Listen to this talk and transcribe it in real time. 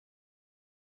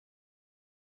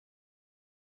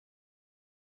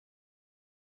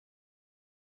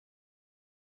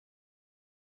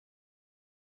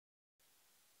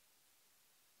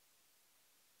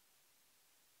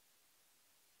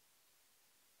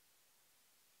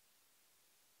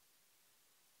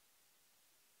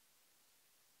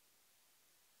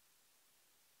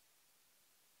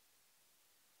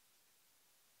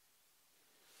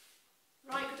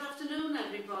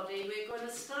everybody, we're going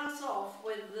to start off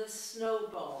with the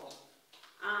snowball.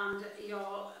 And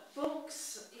your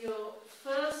books, your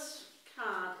first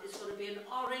card is going to be an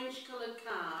orange coloured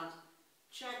card.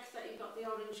 Check that you've got the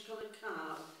orange coloured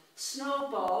card.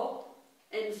 Snowball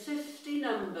in 50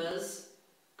 numbers,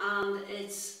 and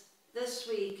it's this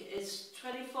week it's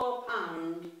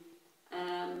 £24.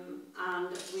 And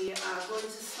we are going to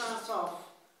start off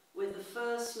with the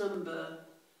first number,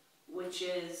 which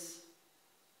is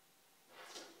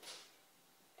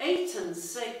 8 and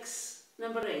 6,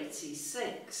 number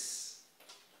 86.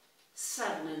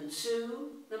 7 and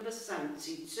 2, number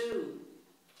 72.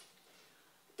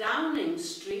 Downing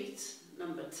Street,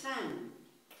 number 10.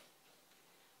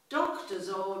 Doctor's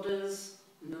Orders,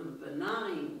 number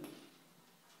 9.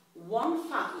 One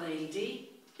Fat Lady,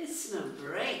 it's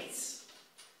number 8.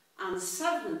 And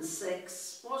 7 and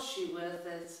 6, was she worth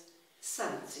it?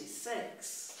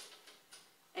 76.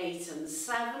 8 and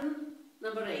 7,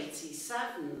 number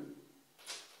 87.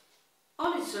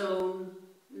 On its own,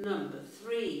 number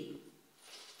 3.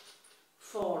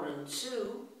 4 and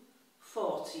 2,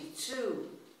 42.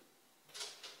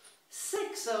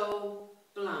 6-0,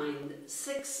 blind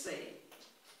 60.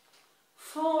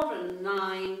 4 and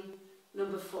 9,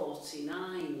 number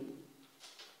 49.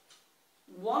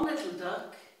 One Little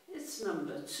Duck, it's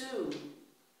number 2.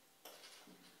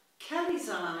 Kelly's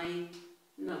Eye,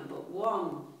 number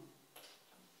 1.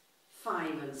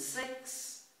 5 and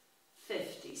 6,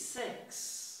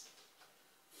 56.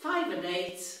 5 and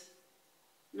 8,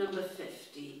 number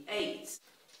 58.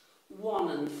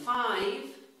 1 and 5,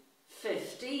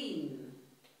 15.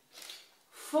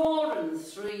 4 and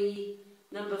 3,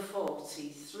 number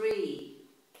 43.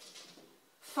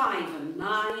 5 and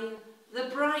 9, the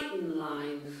Brighton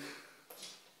line.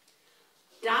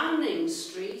 Downing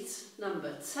Street,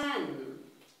 number 10.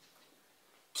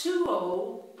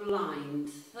 2-0, blind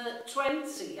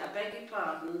 20, I beg your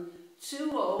pardon,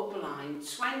 2-0, blind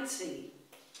 20.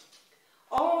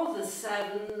 All the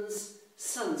 7s,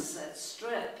 Sunset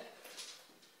Strip.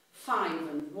 5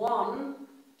 and 1,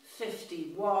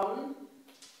 51.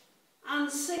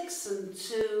 And 6 and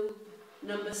 2,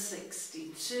 number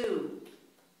 62.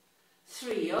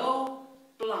 3-0,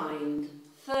 blind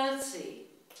 30.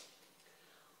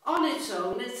 On its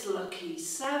own, it's lucky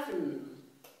 7.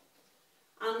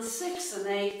 And 6 and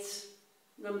 8,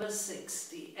 number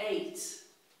 68.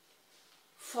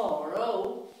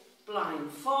 4-0, blind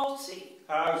 40.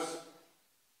 House.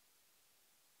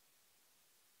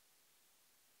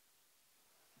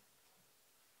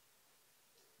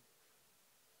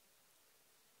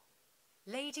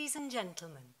 Ladies and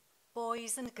gentlemen,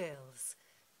 boys and girls,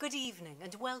 good evening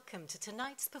and welcome to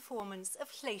tonight's performance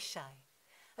of Lleisiau,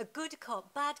 a good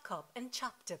cop, bad cop and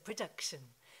chapter production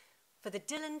for the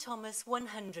Dylan Thomas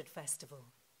 100 Festival.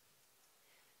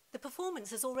 The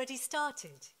performance has already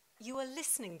started. You are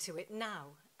listening to it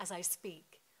now as I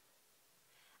speak.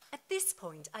 At this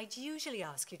point, I'd usually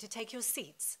ask you to take your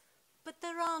seats, but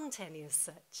there aren't any as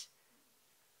such.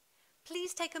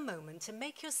 Please take a moment to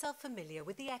make yourself familiar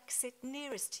with the exit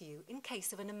nearest to you in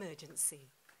case of an emergency.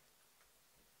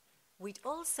 We'd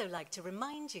also like to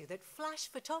remind you that flash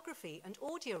photography and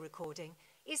audio recording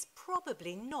is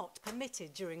probably not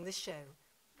permitted during the show,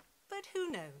 but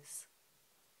who knows?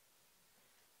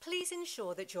 Please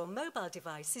ensure that your mobile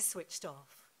device is switched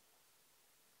off.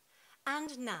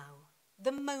 And now,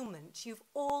 the moment you've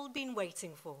all been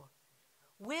waiting for.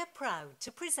 We're proud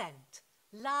to present,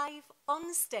 live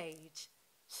on stage,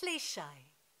 Lleisiau.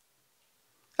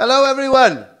 Hello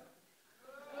everyone!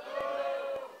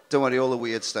 Don't worry, all the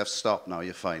weird stuff stopped now,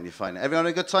 you're fine, you're fine. Everyone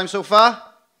had a good time so far?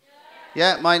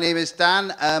 Yeah, my name is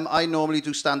Dan. I normally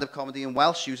do stand-up comedy in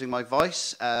Welsh using my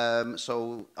voice,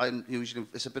 so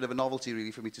it's a bit of a novelty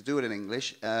really for me to do it in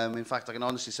English. In fact, I can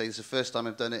honestly say this is the first time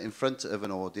I've done it in front of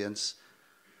an audience.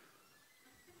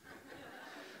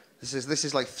 This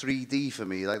is like 3D for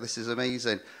me, like this is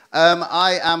amazing.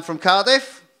 I am from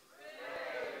Cardiff.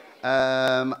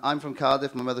 I'm from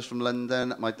Cardiff, my mother's from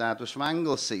London, my dad was from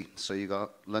Anglesey. So you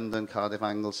got London, Cardiff,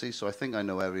 Anglesey, so I think I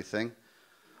know everything.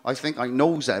 I think I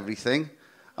knows everything.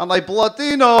 And I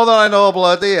bloody know that I know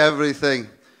bloody everything.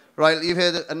 Right, you've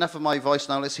heard enough of my voice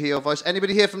now, let's hear your voice.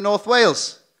 Anybody here from North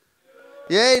Wales?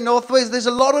 Yeah, North Wales. There's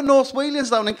a lot of North Walians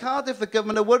down in Cardiff. The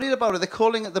government are worried about it. They're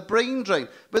calling it the brain drain.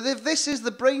 But if this is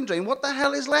the brain drain, what the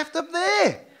hell is left up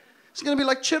there? It's going to be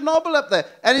like Chernobyl up there.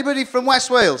 Anybody from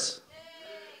West Wales?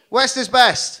 West is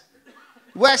best.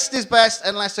 West is best,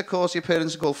 unless, of course, your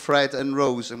parents are called Fred and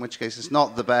Rose, in which case it's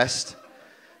not the best.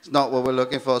 It's not what we're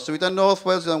looking for. So we've done North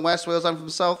Wales, we've done West Wales. I'm from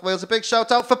South Wales. A big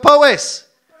shout out for Powys.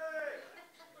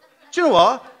 Do you know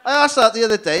what? I asked that the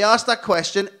other day. I asked that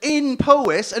question in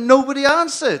Powys and nobody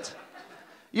answered.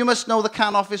 You must know the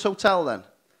Can Office Hotel then.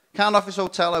 Can Office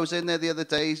Hotel, I was in there the other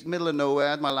day, middle of nowhere,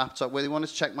 I had my laptop where they wanted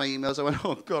to check my emails. I went,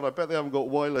 oh God, I bet they haven't got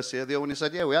wireless here. The owner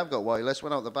said, yeah, we have got wireless.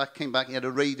 Went out the back, came back, he had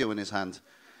a radio in his hand.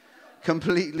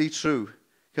 Completely true.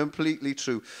 Completely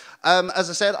true. As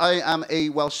I said, I am a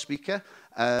Welsh speaker.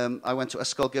 I went to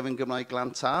Ysgol Gyfun Gymraeg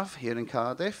Glantaf here in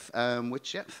Cardiff,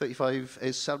 which, yeah, 35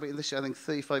 is celebrating this year. I think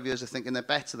 35 years of thinking they're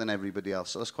better than everybody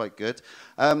else, so that's quite good.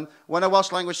 When a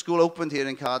Welsh language school opened here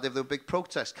in Cardiff, there were big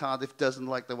protests. Cardiff doesn't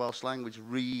like the Welsh language,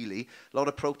 really. A lot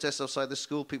of protests outside the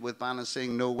school, people with banners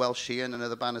saying no Welsh here, and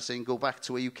another banner saying go back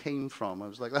to where you came from. I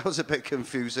was like, that was a bit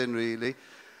confusing, really.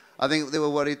 I think they were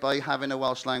worried by having a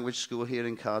Welsh language school here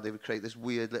in Cardiff would create this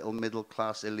weird little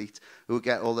middle-class elite who would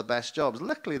get all the best jobs.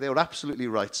 Luckily, they were absolutely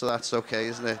right, so that's okay,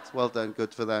 isn't it? Well done,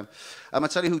 good for them. I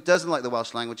tell you who doesn't like the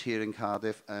Welsh language here in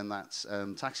Cardiff, and that's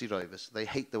taxi drivers. They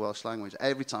hate the Welsh language.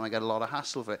 Every time I get a lot of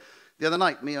hassle for it. The other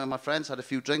night, me and my friends had a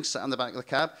few drinks, sat in the back of the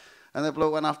cab, and the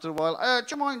bloke went after a while, do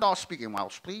you mind us speaking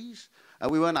Welsh, please?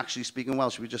 We weren't actually speaking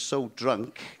Welsh, we were just so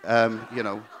drunk, you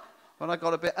know. When I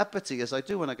got a bit uppity, as I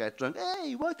do when I get drunk,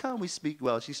 hey, why can't we speak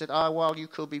Welsh? He said, well, you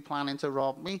could be planning to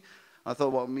rob me. I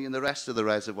thought, well, me and the rest of the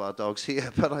reservoir dogs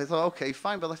here. But I thought, okay,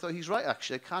 fine. But I thought, he's right,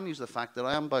 actually. I can use the fact that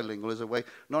I am bilingual as a way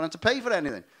not having to pay for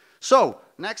anything. So,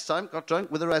 next time, got drunk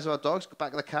with the reservoir dogs, got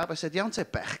back in the cab. I said, iawn te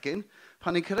bechgyn,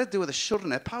 pan ni'n cyrraedd diwedd y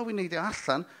siwrne, pa wy'n neud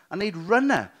allan a neud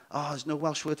runner? Oh, there's no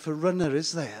Welsh word for runner,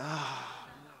 is there? Oh.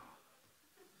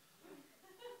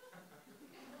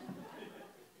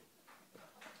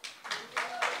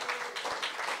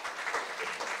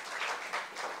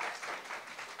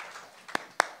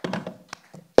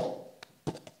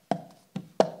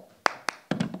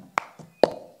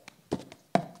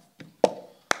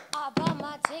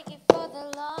 Ticket for the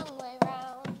long way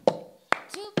round,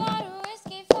 2 bottle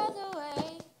whiskey for the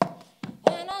way,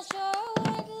 and I sure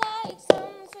would like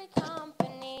some sweet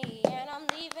company, and I'm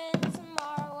leaving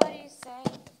tomorrow, what do you say?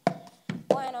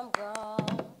 When I'm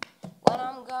gone,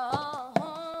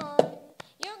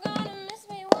 you're gonna miss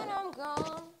me when I'm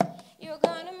gone, you're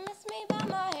gonna miss me by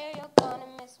my hair, you're gonna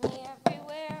miss me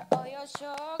everywhere, oh you're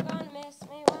sure gonna miss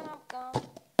me when I'm gone.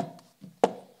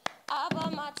 I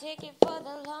bought my ticket for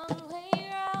the long way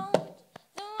round,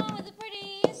 the one with the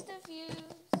prettiest of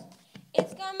views.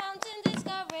 It's got mountains, it's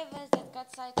got rivers, it's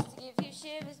got sights to give you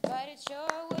shivers, but it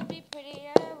sure would be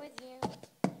prettier with you.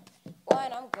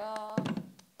 When I'm gone,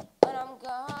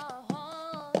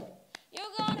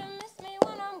 you're gonna miss me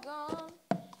when I'm gone.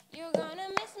 You're gonna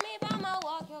miss me by my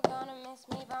walk, you're gonna miss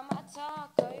me by my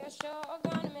talk, oh you're sure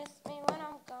gonna miss me when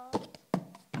I'm gone.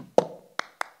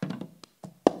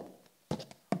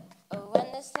 When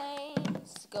the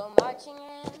saints go marching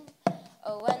in,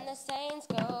 oh, when the saints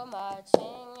go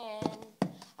marching in,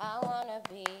 I wanna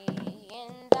be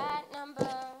in that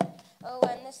number, oh,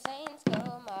 when the saints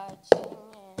go marching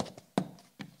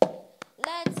in.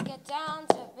 Let's get down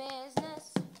to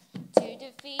business, to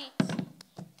defeat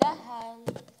the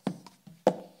Huns.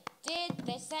 Did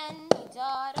they send me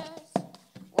daughters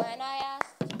when I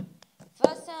asked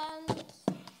for sons?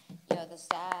 You're the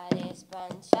saddest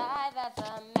bunch I've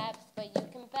ever met, but you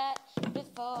can bet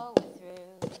before we're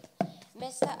through,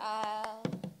 Mister, I'll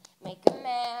make a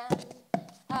man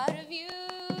out of you.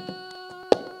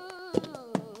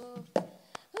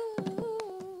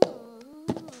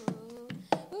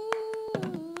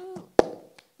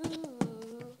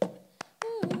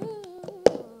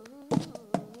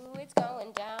 It's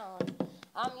going down.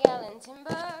 I'm yelling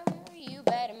timber. You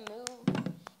better move.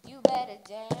 You better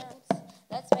dance.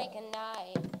 Let's make a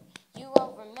night you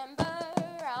won't remember.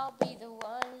 I'll be the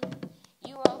one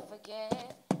you won't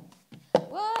forget.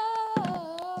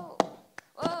 Whoa,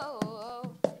 whoa,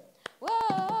 whoa, whoa,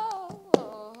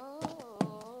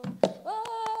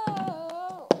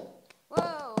 whoa,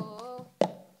 whoa.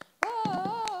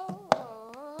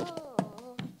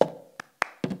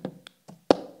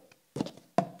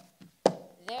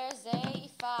 There's a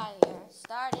fire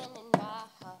starting in my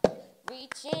heart,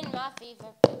 reaching my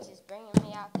fever pitches, bringing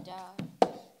me out the dark.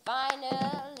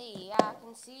 Finally, I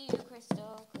can see you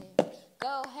crystal clear.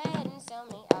 Go ahead and sell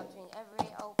me out between every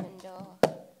open door.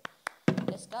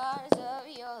 The scars of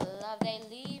your love, they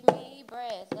leave me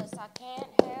breathless. I can't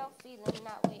help feeling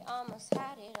that we almost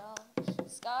had it all. The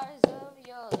scars of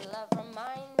your love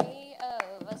remind me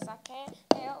of us. I can't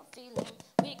help feeling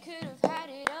we could have had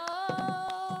it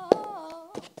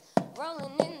all.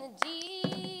 Rolling in the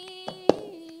deep,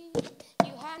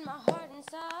 you had my heart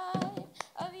inside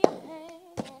of your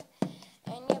hand,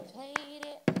 and you played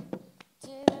it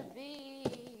to the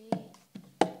beat.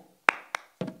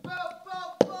 Bo, bo,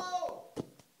 bo.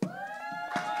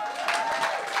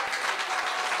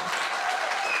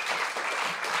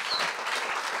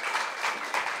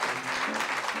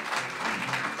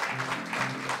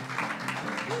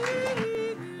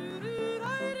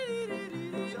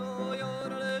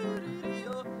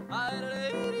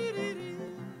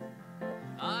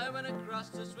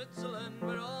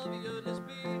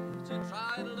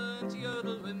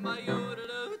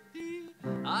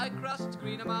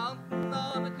 green a mountain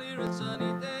on a clear and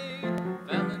sunny day.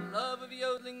 Fell in love with a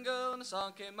yodeling girl and the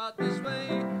song came out this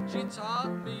way. She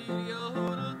taught me to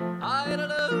yodel,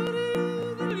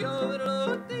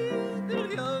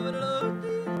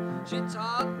 she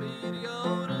taught me to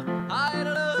yodel,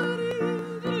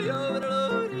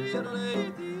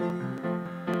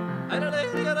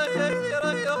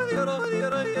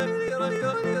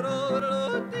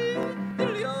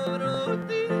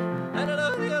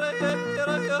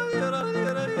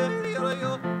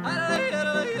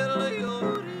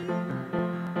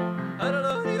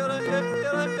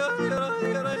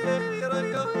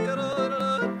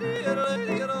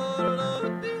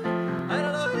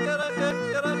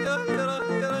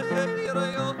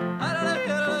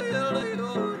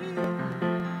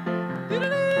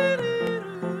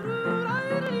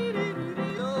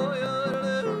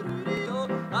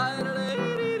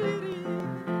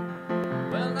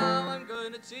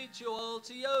 teach you all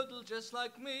to yodel just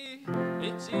like me.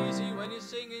 It's easy when you're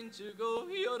singing to go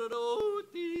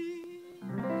yodel-o-dee.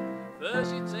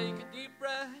 First you take a deep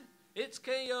breath, it's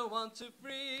KO 1, 2,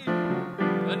 3.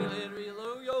 When you hear real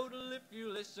low yodel, if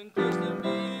you listen close to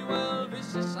me, well,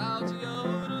 this is how to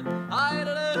yodel.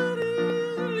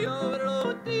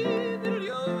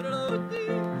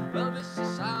 Well, this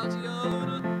is how to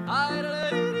yodel.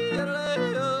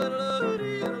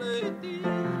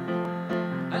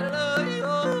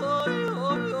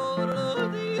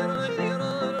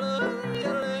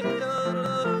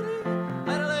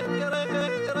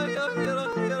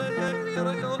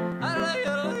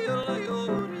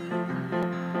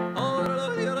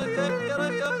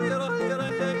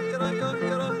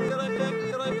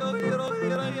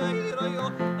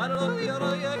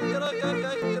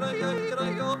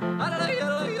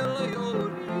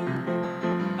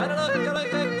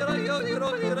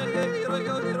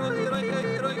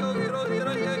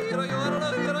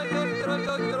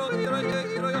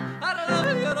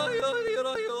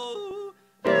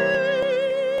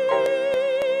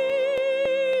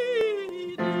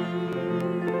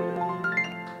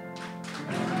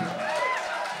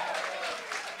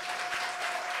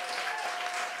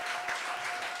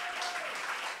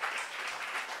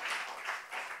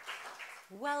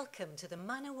 Welcome to the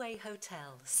Manaway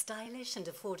Hotel, stylish and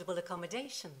affordable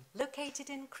accommodation located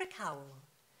in Crickhowell.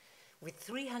 With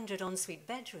 300 ensuite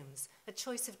bedrooms, a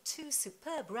choice of 2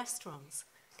 superb restaurants,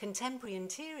 contemporary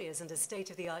interiors and a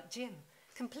state-of-the-art gym,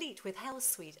 complete with hell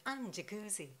suite and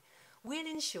jacuzzi, we'll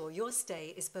ensure your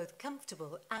stay is both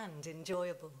comfortable and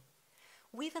enjoyable.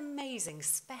 We've amazing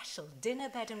special dinner,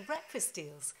 bed and breakfast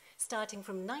deals starting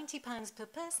from £90 per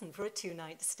person for a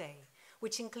 2-night stay,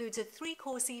 which includes a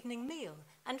 3-course evening meal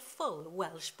and full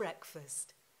Welsh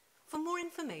breakfast. For more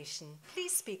information,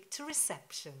 please speak to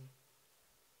reception.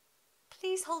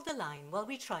 Please hold the line while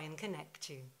we try and connect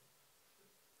you.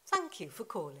 Thank you for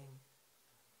calling.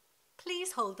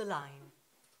 Please hold the line.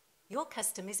 Your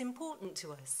custom is important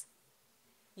to us.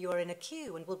 You are in a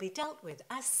queue and will be dealt with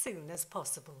as soon as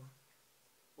possible.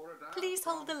 Please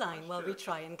hold the line while we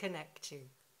try and connect you.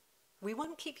 We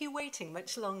won't keep you waiting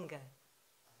much longer.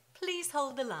 Please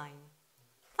hold the line.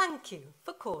 Thank you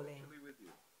for calling.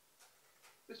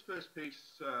 This first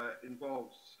piece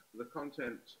involves the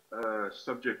content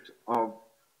subject of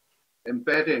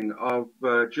embedding of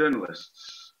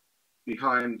journalists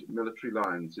behind military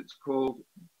lines. It's called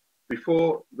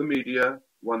Before the Media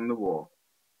Won the War.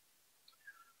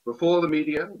 Before the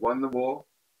media won the war,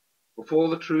 before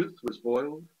the truth was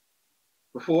boiled,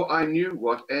 before I knew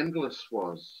what endless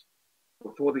was,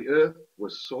 before the earth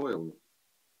was soiled,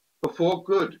 before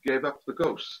good gave up the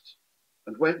ghost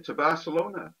and went to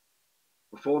Barcelona,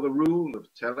 before the rule of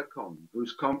telecom,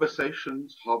 whose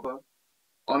conversations hover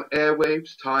on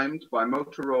airwaves timed by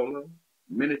Motorola,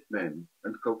 Minutemen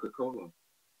and Coca-Cola.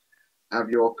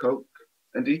 Have your Coke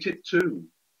and eat it too,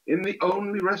 in the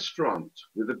only restaurant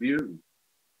with a view.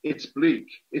 It's bleak,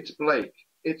 it's Blake,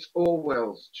 it's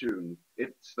Orwell's tune,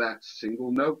 it's that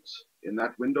single note in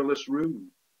that windowless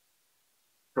room.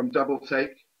 From double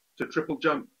take to triple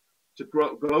jump, to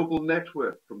global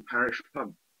network from parish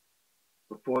pump.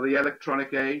 Before the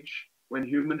electronic age, when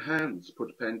human hands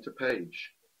put pen to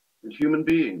page, and human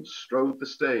beings strode the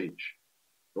stage,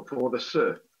 before the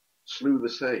serf slew the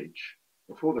sage,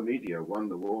 before the media won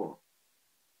the war.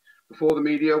 Before the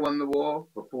media won the war,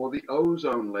 before the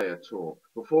ozone layer tore,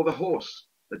 before the horse,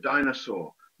 the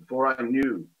dinosaur, before I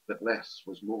knew that less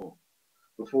was more.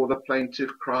 Before the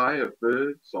plaintive cry of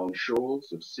birds on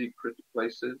shores of secret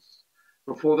places,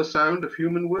 before the sound of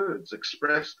human words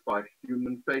expressed by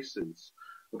human faces,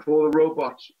 before the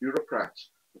robot bureaucrat,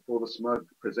 before the smug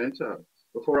presenter,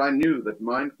 before I knew that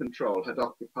mind control had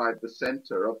occupied the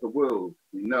center of the world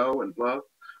we know and love,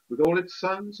 with all its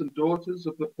sons and daughters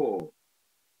of the poor.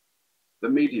 The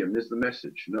medium is the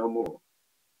message, no more.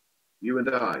 You and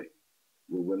I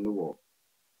will win the war.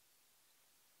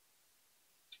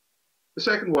 The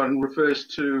second one refers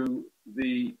to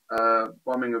the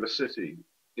bombing of a city.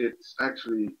 It's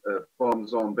actually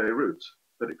bombs on Beirut,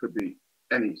 but it could be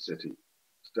any city,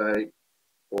 today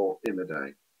or in the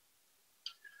day.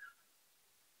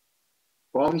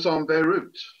 Bombs on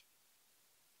Beirut.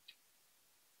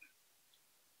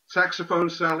 Saxophone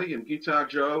Sally and Guitar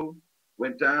Joe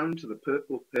went down to the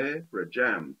Purple Pear for a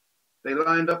jam. They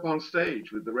lined up on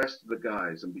stage with the rest of the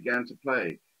guys and began to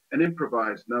play an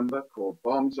improvised number called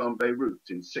Bombs on Beirut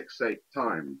in 6/8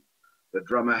 time. The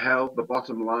drummer held the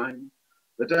bottom line.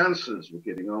 The dancers were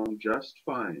getting on just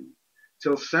fine,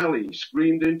 till Sally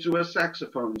screamed into a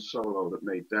saxophone solo that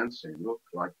made dancing look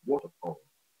like water polo.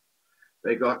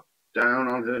 They got down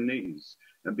on her knees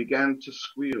and began to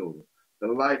squeal. The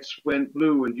lights went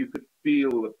blue and you could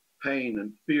feel the pain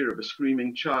and fear of a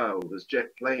screaming child as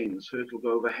jet planes hurtled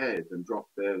overhead and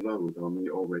dropped their load on the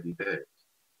already dead.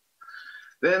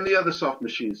 Then the other soft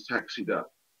machines taxied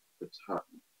up.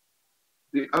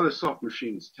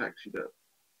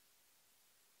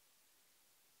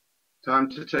 Time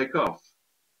to take off.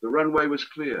 The runway was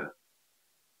clear,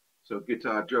 so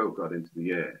Guitar Joe got into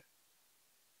the air.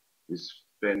 His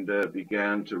fender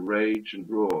began to rage and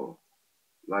roar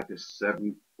like a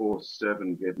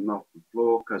 747 getting off the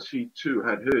floor, 'cause he too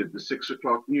had heard the 6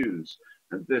 o'clock news,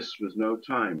 and this was no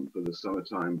time for the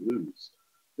summertime blues.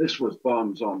 This was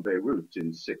Bombs on Beirut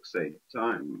in 6/8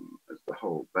 time, as the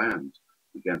whole band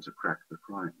began to crack the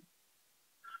crime.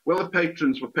 Well, the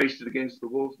patrons were pasted against the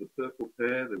walls of the Purple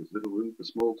Pear. There was little room for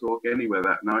small talk anywhere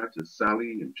that night as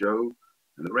Sally and Joe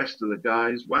and the rest of the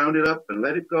guys wound it up and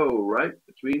let it go right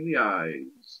between the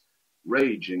eyes,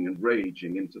 raging and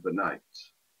raging into the night.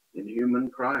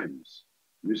 Inhuman crimes,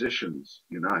 musicians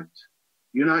unite.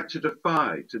 Unite to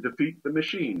defy, to defeat the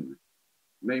machine.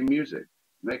 May music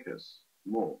make us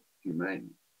more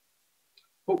humane.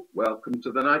 Oh, welcome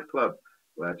to the nightclub.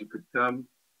 Glad you could come.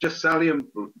 Just Sally and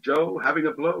Joe having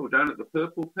a blow down at the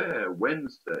Purple Pear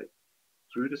Wednesday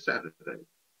through to Saturday.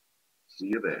 See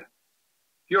you there.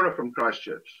 Fiora from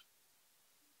Christchurch.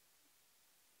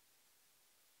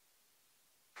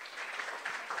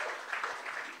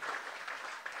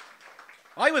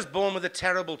 I was born with a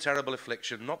terrible, terrible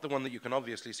affliction, not the one that you can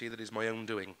obviously see that is my own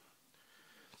doing.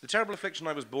 The terrible affliction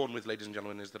I was born with, ladies and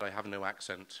gentlemen, is that I have no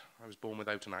accent. I was born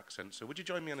without an accent. So would you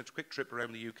join me on a quick trip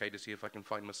around the UK to see if I can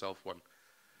find myself one?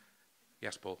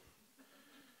 Yes, Paul.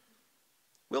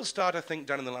 We'll start, I think,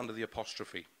 down in the land of the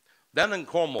apostrophe. Down in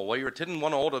Cornwall, where you didn't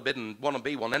want to order bid and want to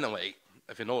be one anyway,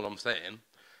 if you know what I'm saying.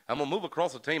 And we'll move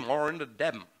across the Tamar into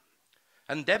Devon.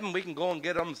 And Devon, we can go and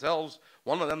get ourselves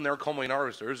one of them there coming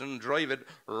oysters and drive it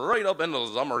right up into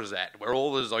Somerset, where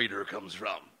all the cider comes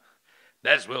from.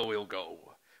 That's where we'll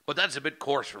go. But that's a bit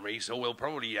coarse for me, so we'll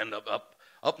probably end up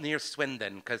near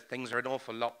Swindon, because things are an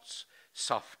awful lot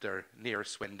softer near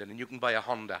Swindon, and you can buy a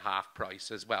Honda half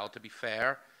price as well, to be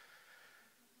fair.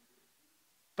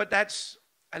 But that's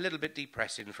a little bit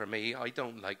depressing for me. I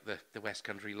don't like the West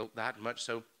Country look that much,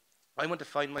 so I want to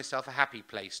find myself a happy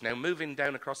place. Now, moving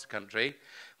down across the country,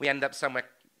 we end up somewhere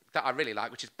that I really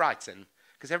like, which is Brighton,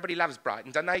 because everybody loves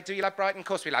Brighton. Don't they? Do you love Brighton? Of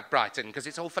course we love Brighton, because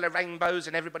it's all full of rainbows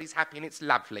and everybody's happy and it's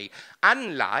lovely.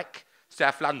 Unlike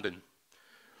South London,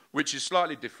 which is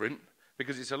slightly different,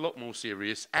 because it's a lot more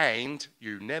serious, and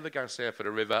you never go south of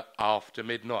the river after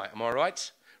midnight. Am I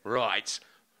right? Right.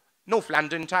 North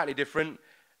London, totally different.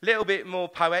 Little bit more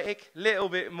poetic, little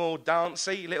bit more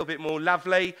dancey, little bit more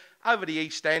lovely. Over the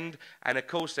East End, and of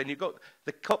course then you've got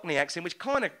the Cockney accent, which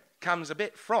kind of comes a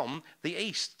bit from the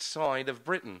east side of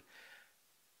Britain.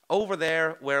 Over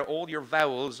there, where all your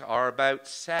vowels are about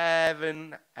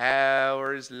 7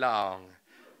 hours long.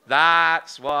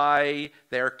 That's why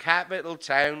their capital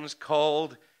town's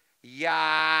called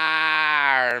Yarmouth.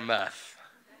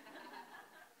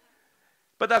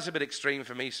 But that's a bit extreme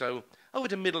for me, so over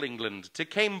to Middle England, to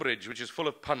Cambridge, which is full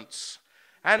of punts,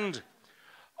 and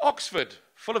Oxford,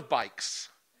 full of bikes.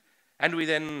 And we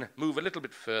then move a little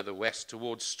bit further west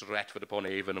towards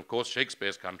Stratford-upon-Avon, of course,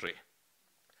 Shakespeare's country.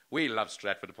 We love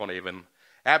Stratford-upon-Avon.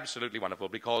 Absolutely wonderful,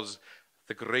 because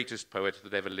the greatest poet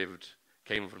that ever lived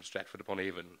came from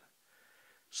Stratford-upon-Avon.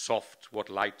 Soft, what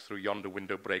light through yonder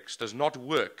window breaks does not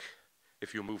work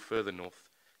if you move further north.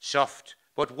 Soft,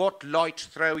 but what light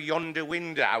through yonder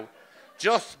window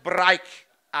just break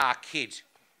our kid.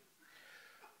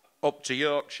 Up to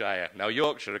Yorkshire. Now,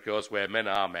 Yorkshire, of course, where men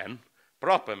are men,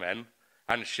 proper men,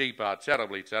 and sheep are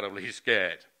terribly, terribly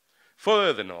scared.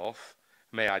 Further north,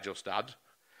 may I just add,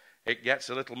 it gets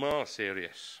a little more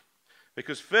serious.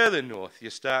 Because further north,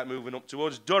 you start moving up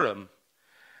towards Durham.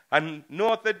 And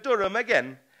north of Durham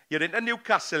again, you're into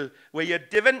Newcastle, where you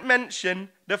didn't mention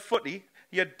the footy,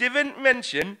 you didn't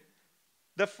mention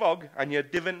the fog, and you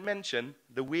didn't mention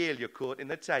the whale you caught in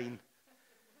the Tyne.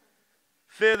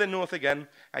 Further north again,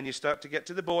 and you start to get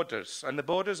to the borders. And the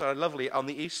borders are lovely on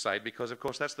the east side, because, of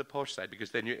course, that's the posh side,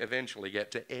 because then you eventually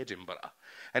get to Edinburgh.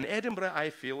 And Edinburgh, I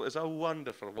feel, is a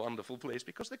wonderful, wonderful place,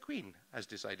 because the Queen has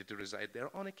decided to reside there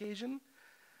on occasion.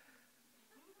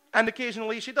 And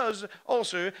occasionally she does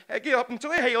also get up into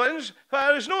the Highlands.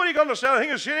 There's nobody can understand a thing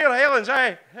as senior Highlands,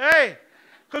 aye? Aye.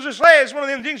 Because the sleigh is one of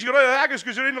them things you go out of the haggis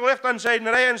because you're in the left-hand side and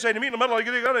the right-hand side, and you meet in the middle, you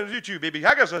get on and do baby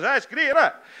haggis. That's great, isn't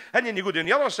it? And then you go down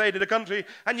the other side of the country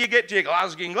and you get to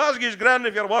Glasgow. And Glasgow's grand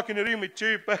if you're walking around with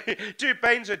two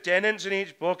pints of 10 inch in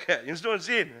each pocket. You know what I'm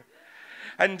saying?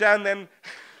 And down then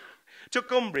to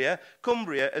Cumbria.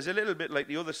 Cumbria is a little bit like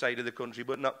the other side of the country,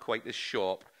 but not quite as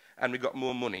sharp. And we got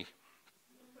more money.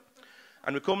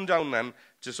 And we come down then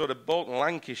to sort of Bolton,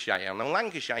 Lancashire. And in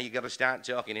Lancashire, you've got to start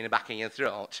talking in the back of your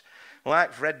throat,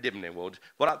 like Fred Dibney would.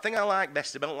 But the thing I like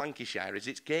best about Lancashire is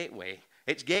its gateway.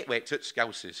 It's gateway to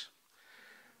Scousers,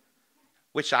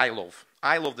 which I love.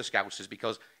 I love the Scousers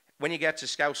because when you get to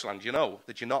Scousland, you know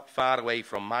that you're not far away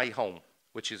from my home,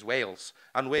 which is Wales.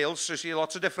 And Wales, you see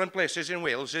lots of different places in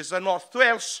Wales, is the North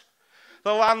Wales,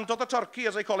 the land of the turkey,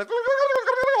 as they call it.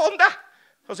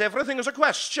 Because everything is a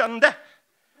question.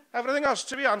 Everything has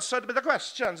to be answered with the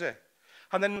questions, eh?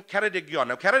 And then Ceredigion.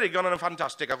 Now, Ceredigion yn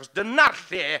ffantastig, achos dyna'r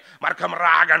lle mae'r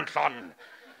Cymraeg yn llon.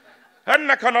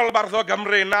 Yn y canolbarth o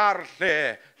Gymru, na'r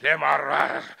lle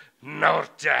mae'r nawr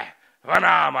te.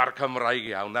 Fyna mae'r Cymraeg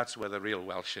iawn. That's where the real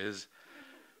Welsh is.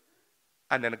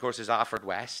 And then, of course, there's Harford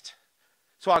West.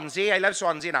 Swansea, I love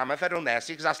Swansea and Amerford down there,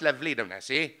 see, because that's lovely down there,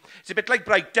 see? It's a bit like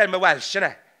Brighton, my Welsh,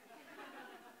 isn't it?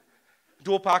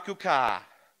 Do park your car.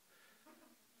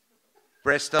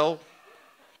 Bristol.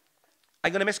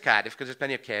 I'm going to miss Cardiff because there's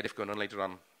plenty of Cardiff going on later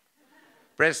on.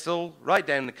 Bristol, right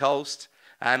down the coast,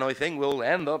 and I think we'll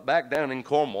end up back down in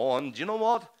Cornwall. And do you know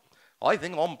what? I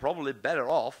think I'm probably better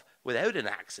off without an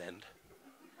accent.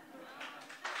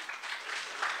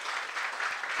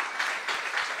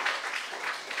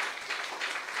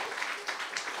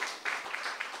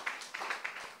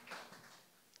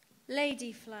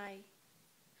 Ladyfly.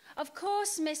 Of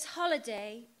course, Miss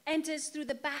Holiday enters through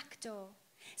the back door,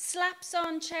 slaps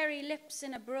on cherry lips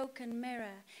in a broken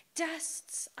mirror,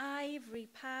 dusts ivory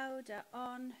powder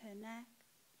on her neck.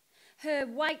 Her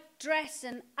white dress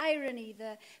and irony,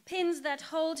 the pins that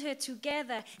hold her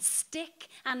together, stick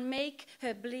and make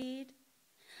her bleed.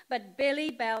 But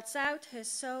Billy belts out her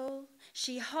soul.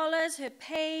 She hollers her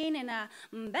pain in a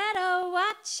better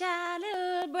watch a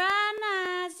little brown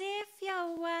eyes if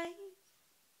you're white.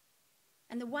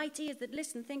 And the white ears that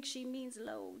listen think she means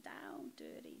low down,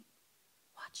 dirty.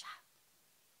 Watch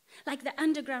out. Like the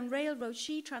Underground Railroad,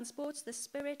 she transports the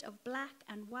spirit of black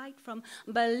and white from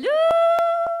Baloo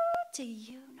to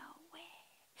you-know-where,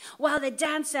 while the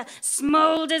dancer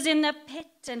smolders in the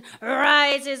pit and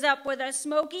rises up with a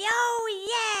smoky,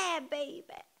 oh yeah, baby,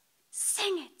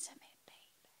 sing it to me,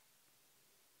 baby.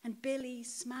 And Billy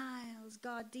smiles,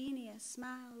 Gardenia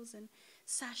smiles and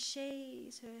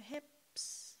sachets her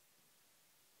hips,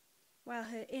 while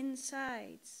her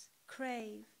insides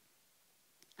crave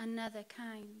another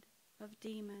kind of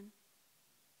demon.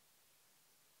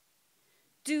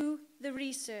 Do the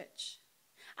research.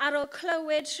 Ar ôl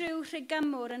clywed rhyw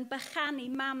rhygymwr yn bychanu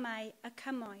mamau y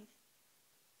cymoedd.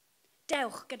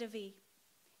 Dewch gyda fi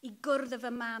I gwrdd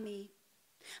fy mami.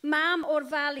 Mam o'r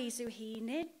valleys yw hi,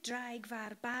 nid draig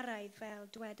far baraidd fel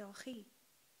dwedoch chi.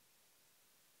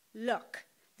 Look,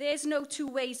 there's no two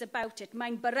ways about it.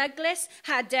 Mae'n beryglus,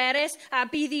 haderus, a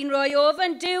bydd hi'n rhoi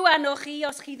ofyn diw anoch chi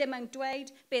os chi ddim yn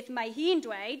dweud beth mae hi'n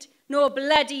dweud, no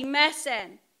bloody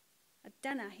mesen. A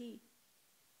dyna hi.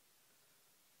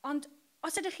 Ond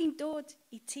os ydych chi'n dod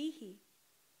I tŷ hi,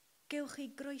 gewch chi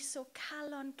groeso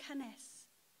calon cynnes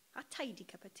a tidy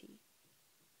cup of tea.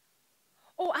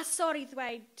 O, a sori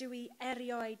ddweud dwi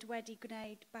erioed wedi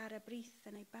gwneud bar y brith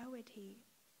yn ei bywyd hi,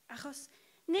 achos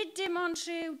nid dim ond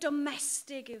rhyw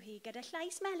domestig yw hi, gyda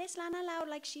llais melys lan a lawr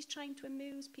like she's trying to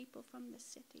amuse people from the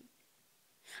city.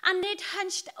 A nid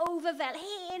hunched over fel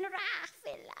hen rach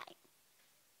felai.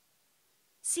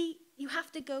 See, you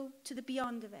have to go to the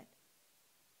beyond of it.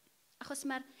 Achos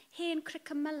mae'r hen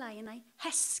cricymylau yn ei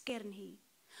hesgyrn hi,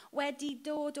 wedi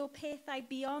dod o pethau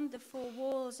beyond the four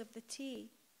walls of the tŷ,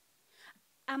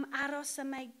 am aros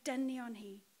am ei dynion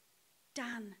hi,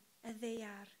 dan y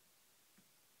ddaear.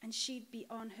 And she'd be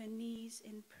on her knees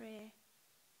in prayer.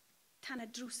 tan y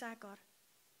drws agor,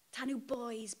 tan yw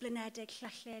boes blynedig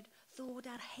llylled ddod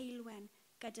ar heilwen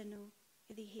gyda nhw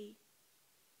iddi hi.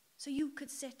 So you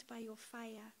could sit by your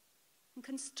fire and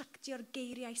construct your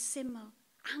geiriau syml,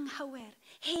 anghywir,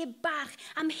 heb barch,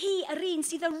 am hi yr un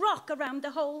sydd y rock around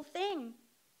the whole thing.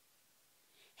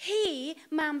 Hi,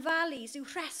 Mam Valleys, yw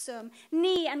rheswm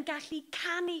ni yn gallu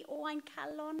canu o ein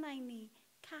calonau ni,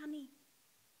 canu.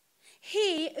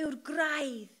 Hi yw'r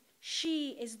graidd,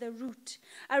 she is the root,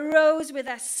 a rose with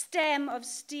a stem of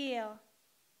steel.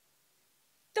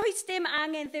 Does dim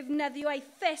angen ddefnyddio ei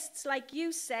fists like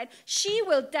you said. She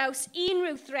will douse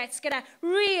unrhyw threats gyda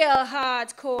real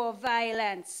hardcore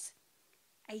violence.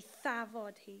 Ei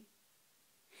thafod hi.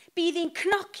 Bydd hi'n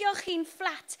cnocio chi'n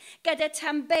fflat gyda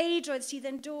tambeidroedd sydd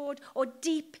yn dod o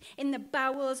deep in the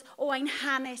bowels o ein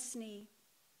hanes ni.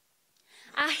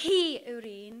 A hi yw'r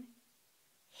un,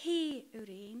 hi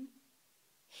yw'r un,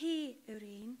 hi yw'r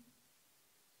un.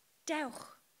 Dewch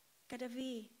gyda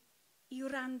fi i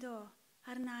wrando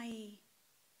arna i.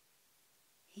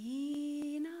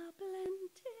 Un a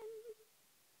blentyn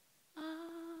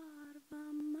ar fy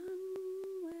mangwes.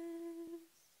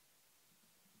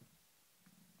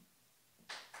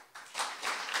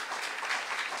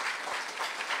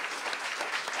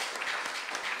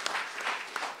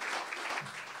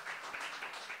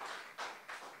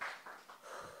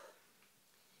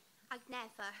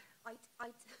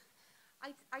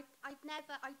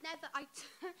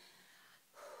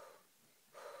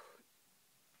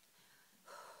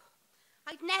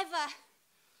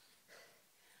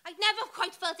 I'd never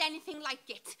quite felt anything like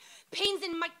it. Pains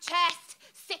in my chest,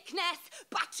 sickness,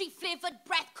 battery-flavoured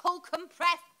breath, cold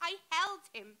compressed. I held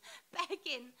him,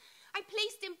 begging. I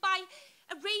placed him by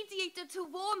a radiator to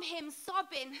warm him,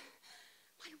 sobbing.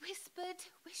 My whispered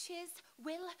wishes,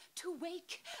 will to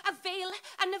wake, avail,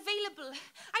 unavailable.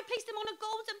 I placed him on a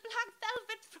golden black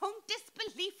velvet throne,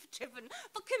 disbelief-driven,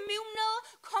 for communal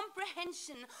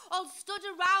comprehension, all stood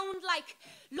around like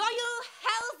loyal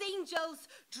hell's angels,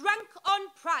 drunk on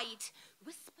pride,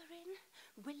 whispering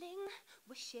willing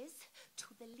wishes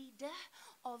to the leader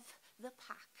of the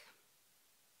pack.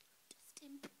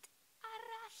 Distant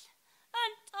arall,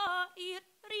 yn to i'r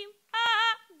rhyw a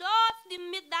dos dim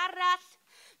byd arall.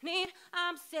 Nid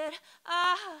amser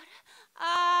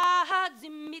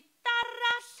dim byd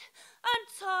arall yn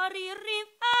torri'r rhyw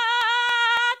a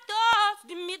dos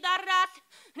dim byd arall.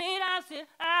 Nid amser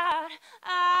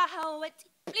wedi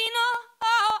blino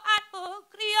ar o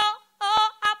grio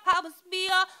a pawb yn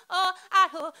sbio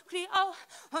ar o grio.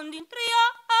 Ond i'n trio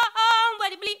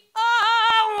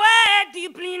wedi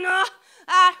blino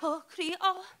ar o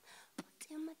grio. Bod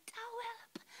dim y dawel,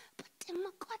 bod dim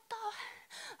y gwaddo.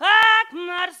 Ac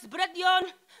mae'r sbrydion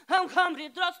yn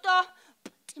cymryd drosto.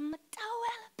 Bod dim y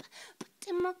dawel, bod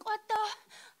dim y gwaddo.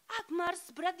 Ac mae'r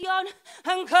sbrydion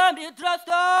yn cymryd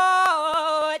drosto.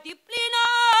 Wedi blino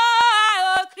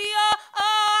o crio a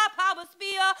pawb yn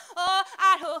sbio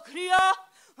ar o crio.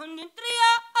 Ond yn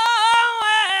trio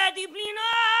wedi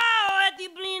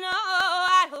blino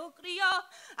ar o crio.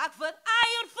 Ac fydd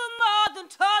air fy modd yn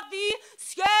toddi,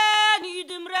 sgen i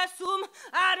dim reswm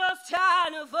aros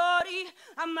tan y fori.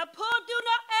 A mae pob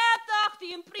diwrnod edoch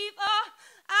di'n brifo,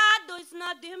 a does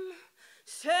na dim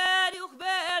seriwch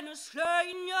ben y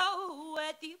sleinio.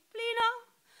 Wedi blino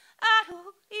ar o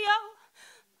crio,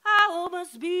 pawb yn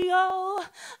sbio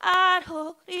ar o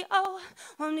crio.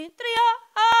 Ond ni'n trio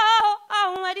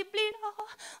wedi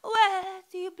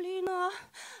blino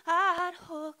ar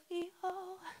o crio.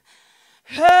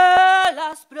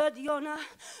 Helas brydiona,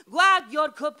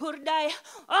 gwagio'r cwpwrdau,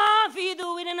 o fydd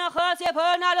yw'n yn achos e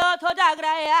pwna lot o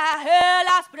dagrau.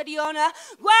 Helas brydiona,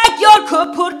 gwagio'r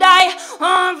cwpwrdau,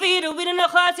 o fydd yw'n yn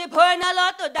achos e pwna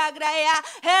lot o dagrau.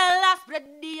 Helas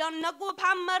brydiona, gw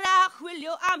pam yr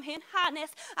achwilio am hyn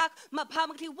hanes, ac mae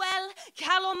pam gallu wel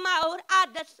calon mawr a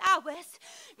dy llawes.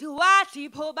 Dywallu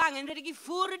pob angen rydych i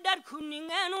ffwrdd ar cwning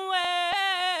yn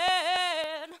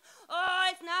wen.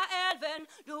 Oes na elfen,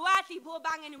 dywallu pob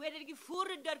angen rydych i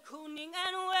ffwrdd ar cwning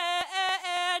yn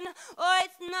wen.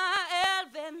 Oes na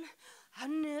elfen,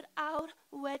 hanner awr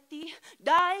wedi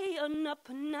dau yn y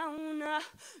pnawna.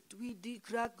 Dwi di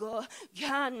crago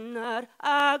gannar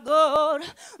agor.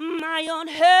 Mae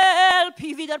o'n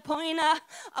helpu fi dar poena.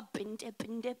 A binde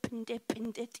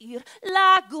tir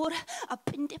lagwr. A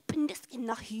binde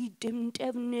sgynna hi dim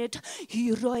defnydd i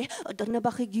roi y darna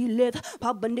bach i gilydd.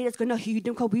 Pa binde sgynna hi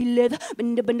dim cawilydd.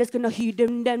 Binde sgynna hi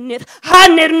dim defnydd.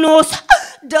 Hanner nos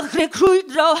dechrau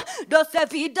crwydro. Dos e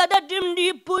fi dada dim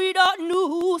di bwydo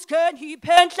nhw. Sgen hi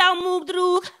pen llawn mwg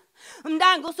drwg.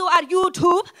 Ymddangos o ar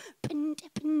YouTube.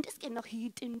 Binde sgennoch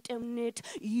chi dim nid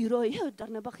i roi hyder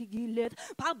na bach i gilydd.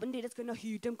 Pawb yn dweud sgennoch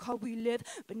chi dim cawilydd.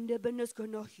 Binde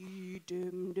sgennoch chi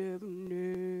dim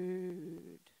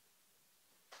nid.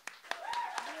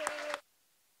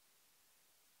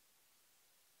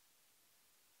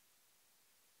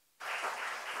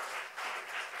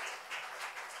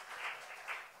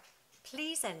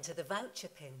 Please enter the voucher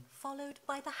pin followed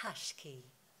by the hash key.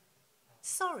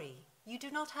 Sorry, you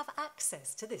do not have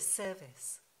access to this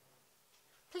service.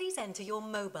 Please enter your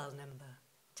mobile number.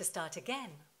 To start again,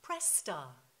 press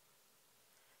star.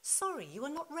 Sorry, you are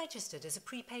not registered as a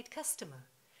prepaid customer.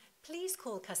 Please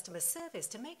call customer service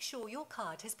to make sure your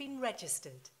card has been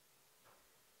registered.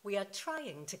 We are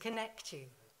trying to connect you.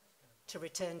 To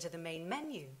return to the main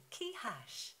menu, key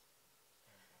hash.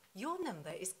 Your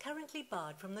number is currently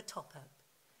barred from the top-up.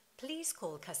 Please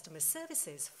call customer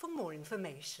services for more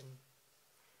information.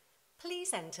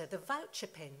 Please enter the voucher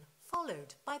pin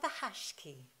followed by the hash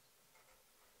key.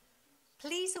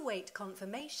 Please await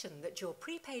confirmation that your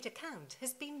prepaid account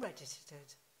has been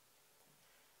registered.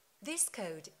 This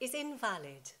code is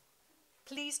invalid.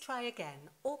 Please try again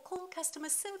or call customer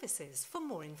services for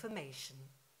more information.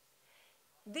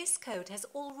 This code has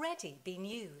already been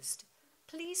used.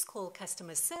 Please call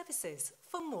customer services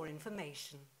for more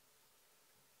information.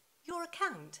 Your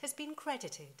account has been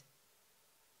credited.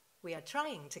 We are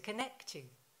trying to connect you.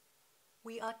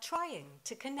 We are trying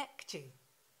to connect you.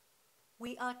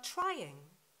 We are trying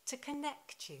to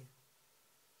connect you.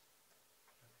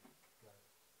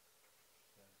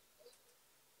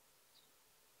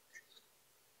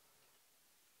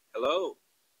 Hello,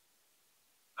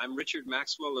 I'm Richard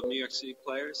Maxwell of New York City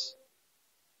Players.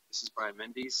 This is Brian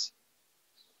Mendes,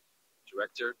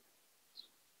 director.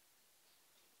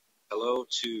 Hello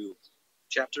to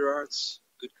Chapter Arts,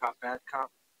 Good Cop, Bad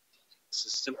Cop. This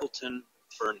is Simpleton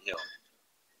Fernhill.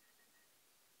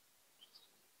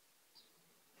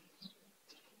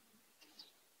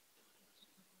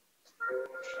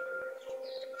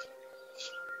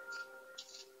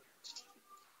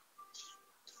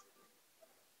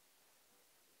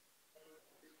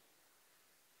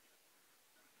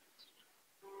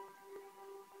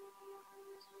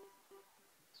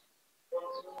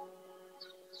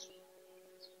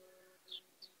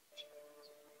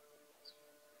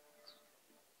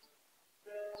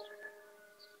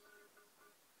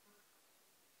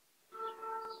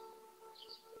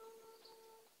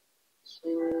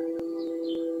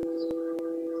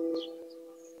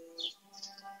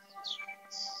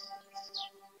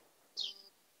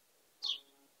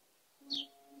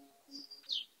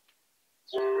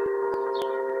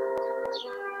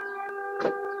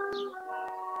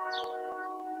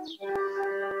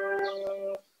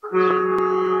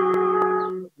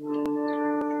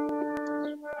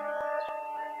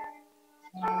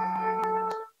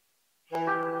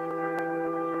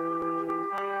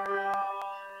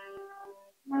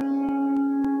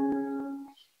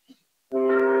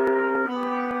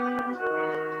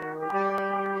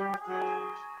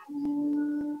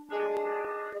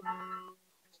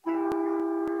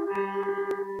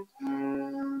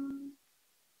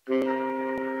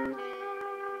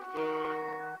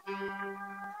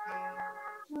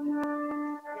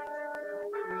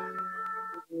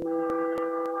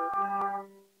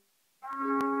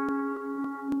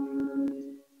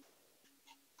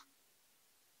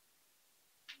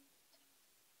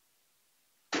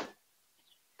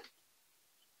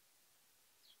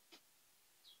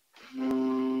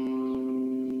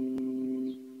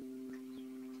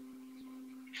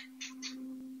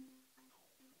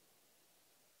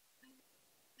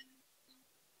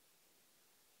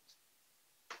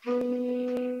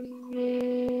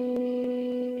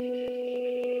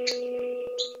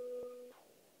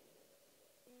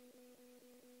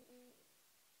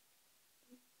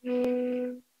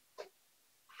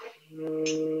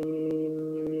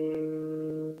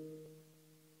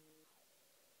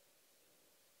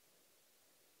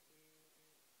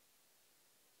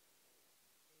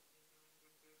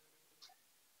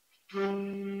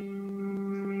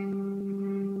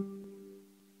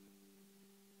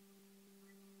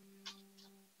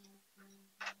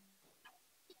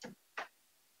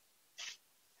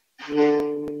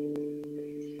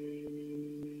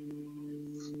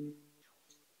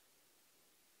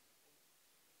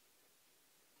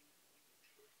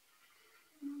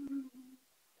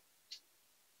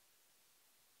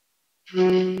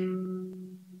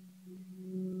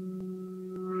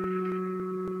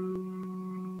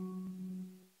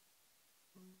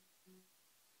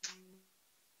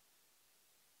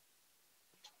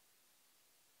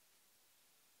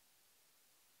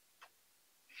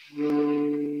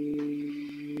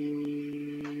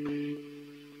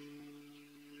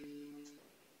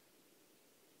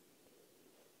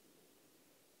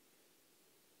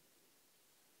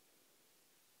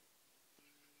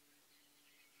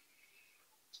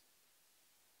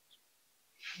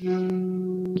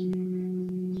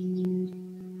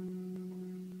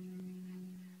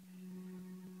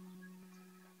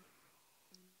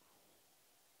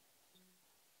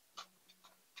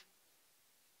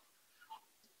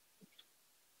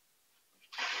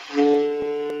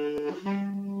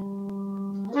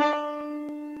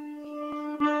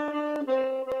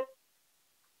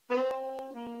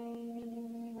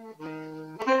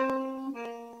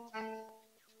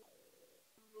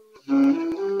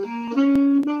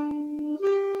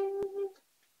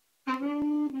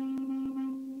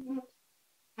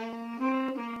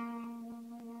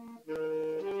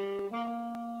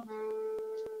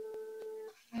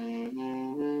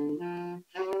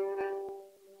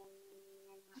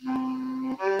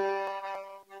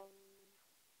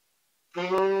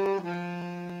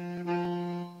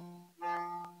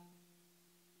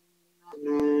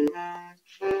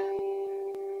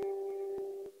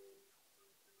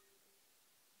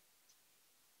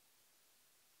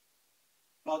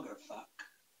 Buggerfuck.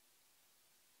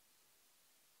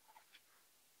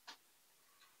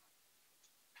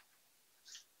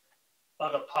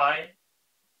 Bugger pie,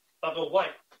 bugger white,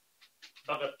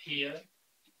 bugger pear,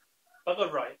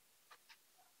 bugger ripe.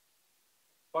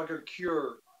 Bugger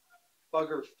cure,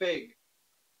 bugger fig,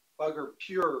 bugger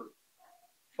pure,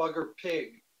 bugger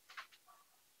pig.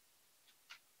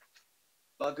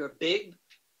 Bugger big,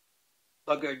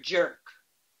 bugger jerk,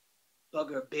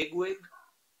 bugger bigwig,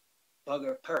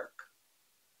 bugger perk.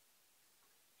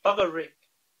 Bugger rig,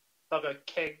 bugger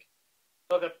keg,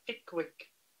 bugger pickwick,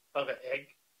 bugger egg.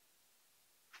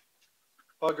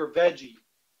 Bugger veggie,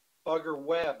 bugger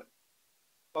web,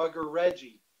 bugger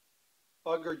Reggie,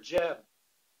 bugger Jeb.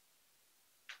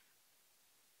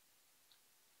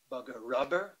 Bugger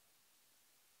rubber,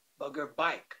 bugger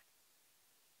bike,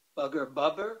 bugger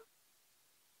bubber,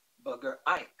 bugger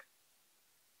Ike.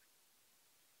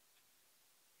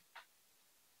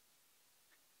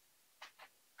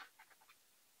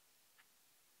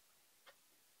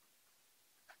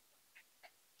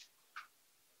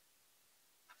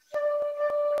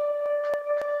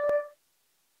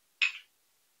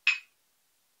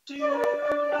 Do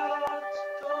not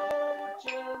go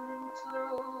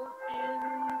gentle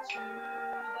into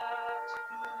that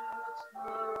good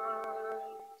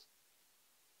night.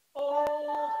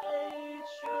 Old age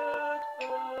should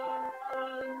burn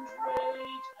and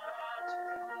rage at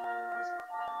cause of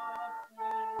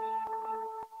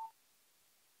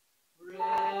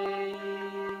rage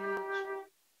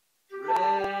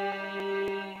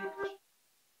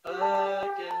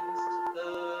against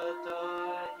the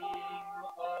dying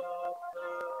of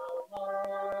the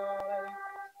light.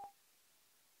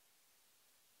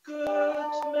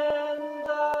 Good men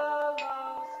the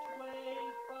last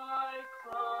wait by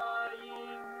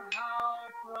crying how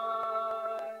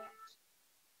bright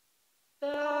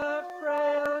their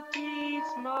frailties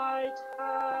might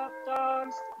have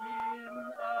danced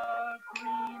in a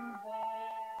green bay.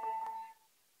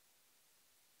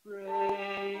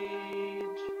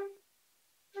 Rage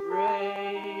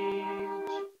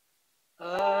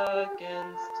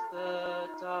against the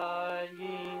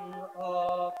dying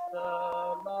of the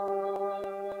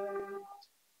light.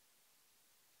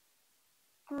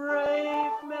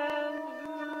 Brave men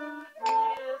who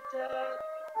near death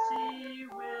see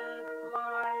with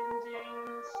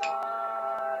blinding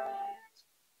sight.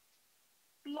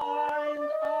 Blind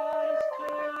eyes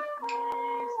could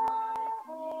freeze like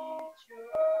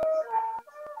meteors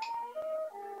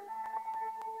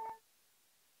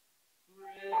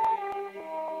as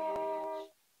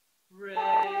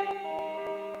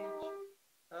rage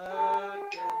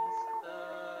against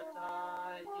the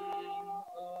dying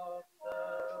of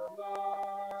the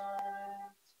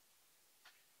light.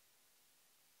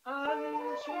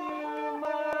 Unto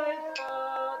my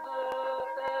Father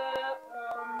there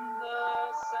from the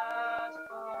sad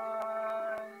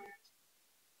height,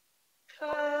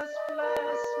 curse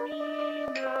bless me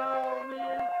now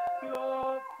with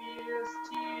your fierce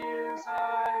tears I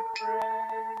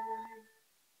pray.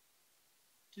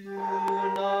 Do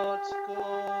not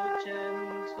go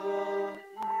gentle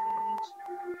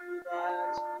into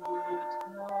that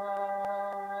good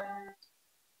night.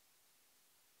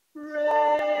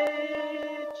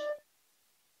 Rage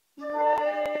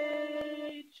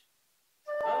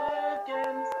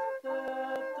against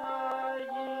the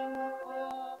dying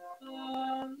of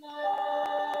the light.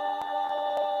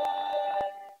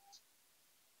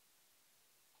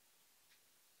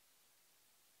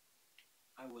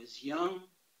 I was young,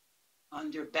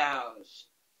 under boughs,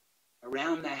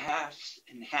 around the house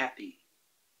and happy.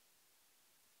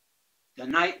 The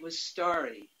night was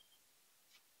starry.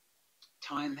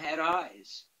 Time had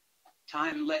eyes,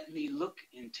 time let me look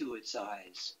into its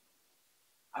eyes.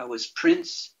 I was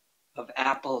prince of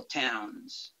apple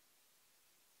towns.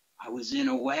 I was in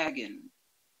a wagon,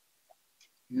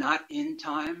 not in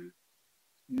time,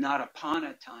 not upon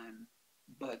a time,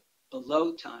 but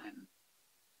below time.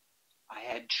 I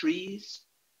had trees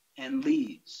and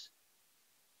leaves.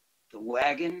 The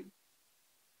wagon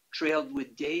trailed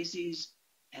with daisies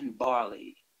and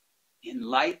barley in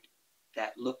light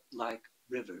that looked like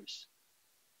rivers.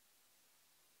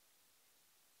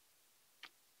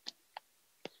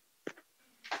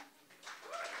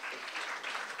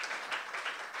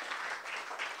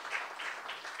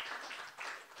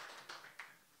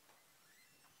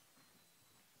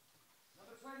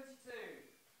 Number 22.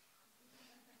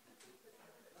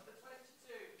 Number 22,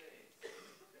 please.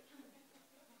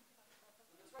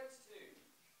 Number 22.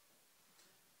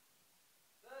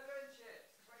 Burger and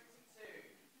chips, 22.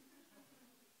 Can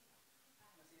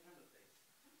I see your number, please?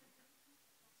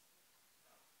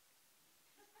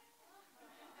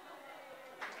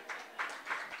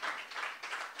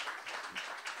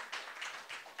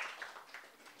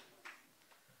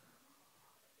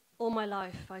 All my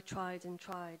life I tried and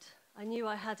tried. I knew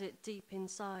I had it deep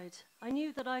inside. I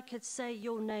knew that I could say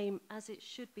your name as it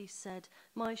should be said.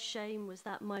 My shame was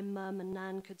that my mum and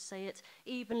nan could say it.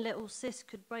 Even little sis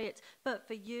could bray it. But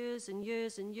for years and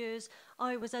years and years,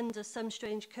 I was under some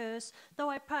strange curse. Though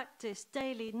I practiced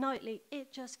daily, nightly,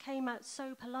 it just came out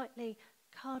so politely.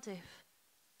 Cardiff,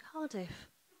 Cardiff,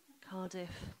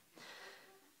 Cardiff.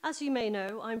 As you may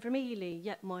know, I'm from Ely,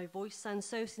 yet my voice sounds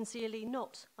so sincerely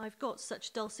not. I've got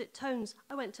such dulcet tones.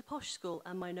 I went to posh school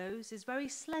and my nose is very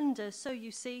slender, so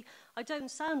you see, I don't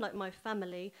sound like my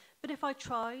family. But if I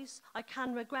tries, I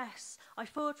can regress. I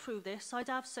thought through this, I'd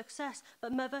have success.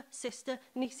 But mother, sister,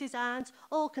 nieces, aunt,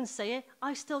 all can say it,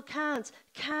 I still can't.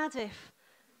 Cardiff,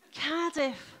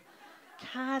 Cardiff,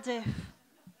 Cardiff.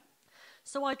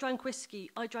 So I drank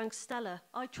whiskey, I drank Stella,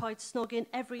 I tried snogging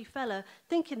every fella,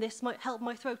 thinking this might help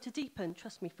my throat to deepen.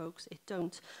 Trust me, folks, it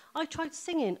don't. I tried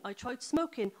singing, I tried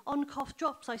smoking, on cough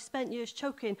drops I spent years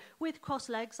choking. With crossed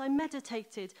legs I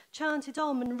meditated, chanted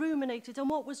on and ruminated on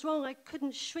what was wrong. I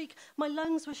couldn't shriek, my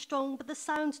lungs were strong, but the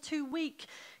sound too weak.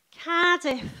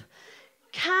 Cardiff,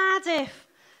 Cardiff,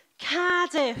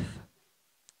 Cardiff.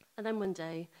 And then one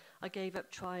day, I gave up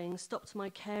trying, stopped my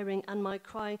caring and my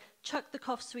crying, chucked the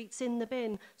cough sweets in the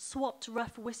bin, swapped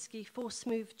rough whiskey for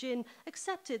smooth gin,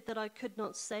 accepted that I could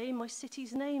not say my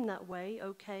city's name that way,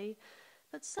 okay.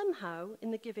 But somehow, in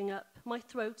the giving up, my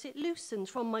throat, it loosened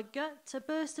from my gut. A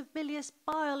burst of bilious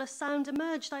bile, a sound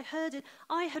emerged, I heard it.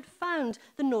 I had found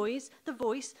the noise, the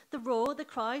voice, the roar, the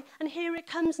cry, and here it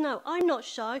comes now. I'm not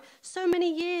shy. So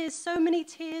many years, so many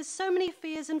tears, so many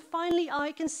fears, and finally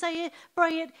I can say it,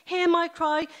 bray it, hear my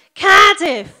cry.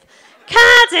 Cardiff!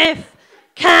 Cardiff!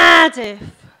 Cardiff!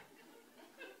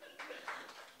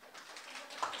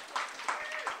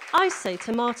 I say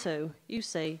tomato, you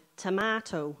say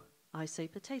tomato. I say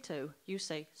potato, you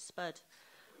say spud.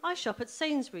 I shop at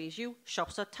Sainsbury's, you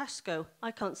shops at Tesco.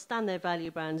 I can't stand their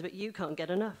value brands, but you can't get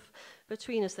enough.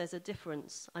 Between us there's a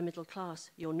difference. I'm middle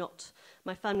class, you're not.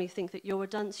 My family think that you're a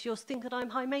dunce, yours think that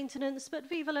I'm high maintenance, but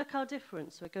viva la car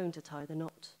difference, we're going to tie the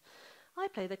knot. I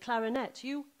play the clarinet,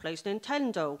 you plays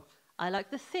Nintendo. I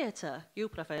like the theatre, you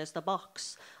prefers the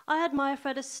box. I admire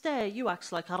Fred Astaire, you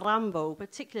acts like a Rambo,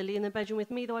 particularly in the bedroom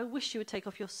with me, though I wish you would take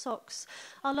off your socks.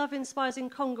 Our love inspires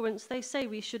incongruence, they say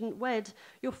we shouldn't wed.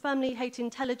 Your family hate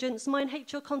intelligence, mine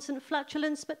hate your constant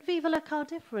flatulence, but viva la car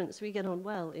difference, we get on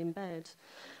well in bed.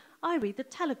 I read the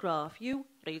Telegraph, you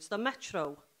reads the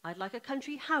Metro. I'd like a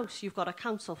country house, you've got a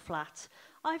council flat.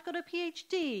 I've got a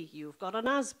PhD, you've got an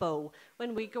ASBO.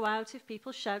 When we go out, if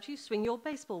people shout, you swing your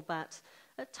baseball bat.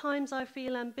 At times I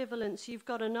feel ambivalence, you've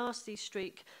got a nasty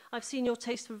streak. I've seen your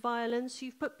taste for violence,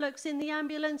 you've put blokes in the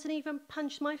ambulance and even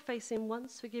punched my face in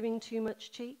once for giving too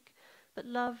much cheek. But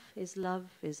love is love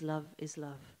is love is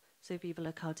love. So viva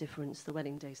la car difference, the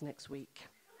wedding day's next week.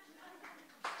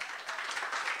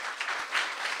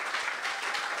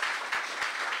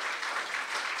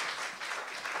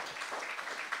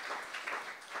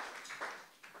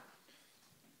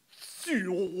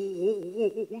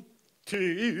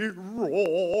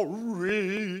 Terrore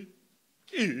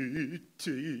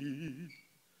eti,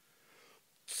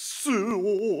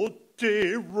 so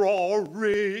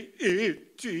terrore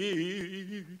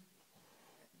eti,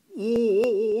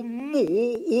 omo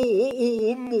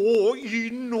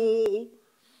ino,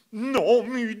 no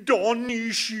mi doni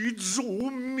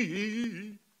shizumi,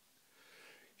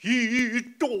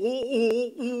 ito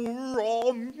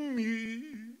urami.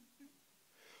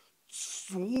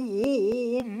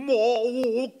 Sumo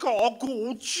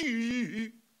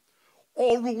kakuchi,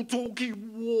 Arutoki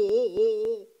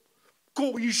wo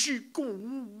koishiko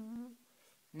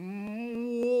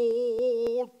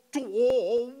moto wo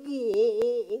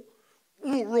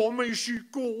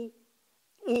urameshiko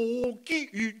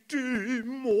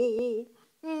okitemo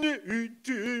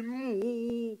netemo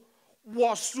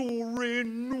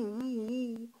wasorenu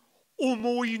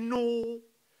omoino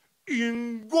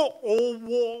ingo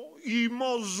owa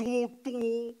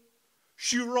imazoto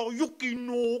Shirayuki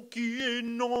no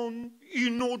kienon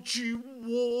inochi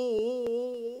wo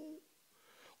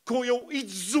koyo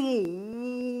izu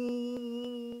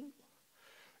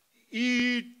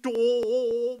ito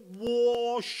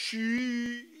washi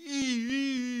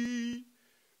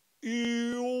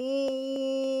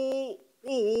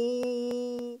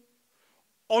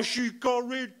o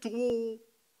ashikareto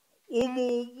omo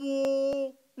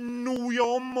no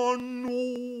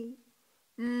yamano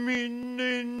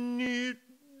mineni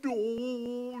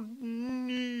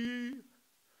doni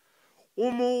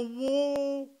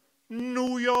omo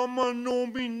no yamano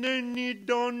mineni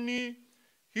dani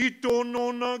hito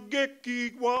no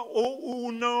nageki wa o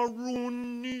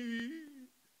unaruni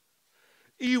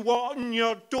iwa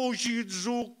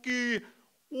nyatoshizuki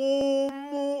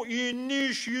omo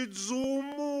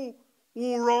inishizumu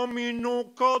urami no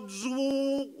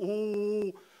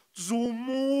kazu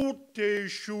Zumu te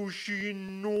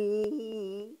shushino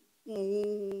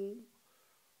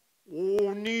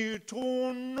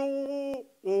onitono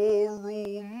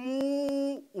orumu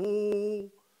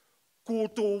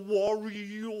koto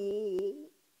wario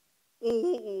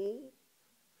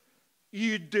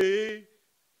ide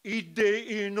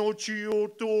inochi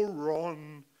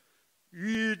otoran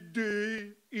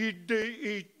ide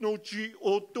inochi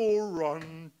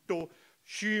otoranto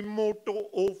Shimoto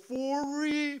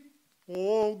ofuri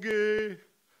oge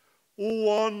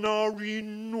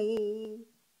oanarino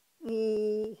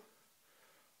o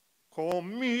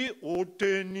kami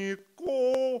oteniko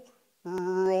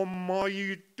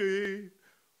ramaite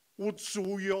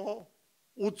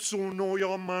utsuno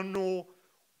yamano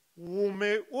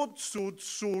ume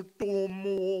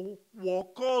utsutsutomo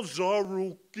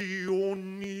wakazaruki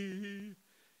oni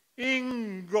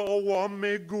Ingawa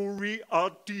meguri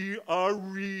ati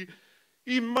ari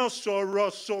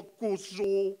imasara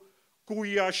sokuso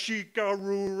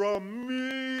kuyashikaru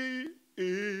rami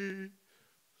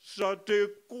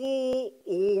sateko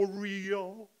oria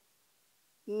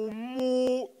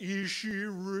omo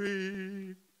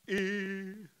ishire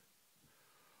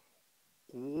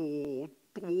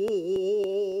koto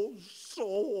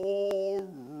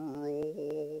soro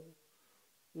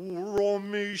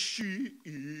Urameshi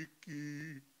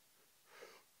iki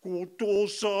koto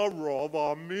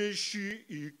sarava meshi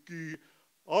iki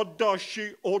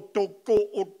adashi otoko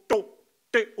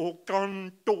otote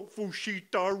okanto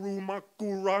fushitaru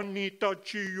makurani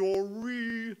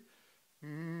tachiori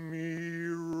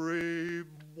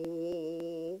mirebo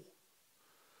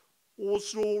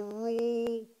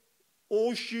osoro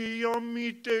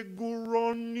oshiamite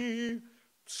gurani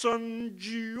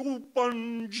sanji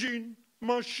upanjin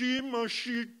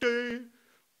Mashimashite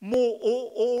mo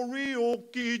o ori o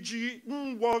kiji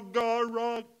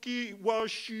nwagara ki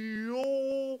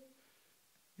washio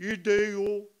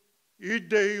ideo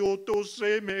to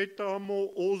semeta mo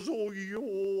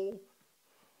ozoyo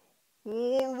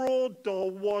oro da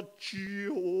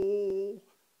wachio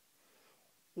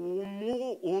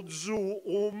omo ozu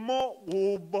oma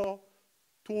oba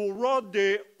tora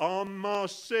de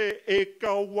amase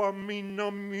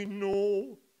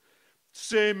ekawaminamino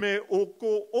Seme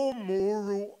oko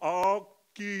omuru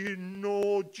aki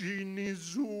no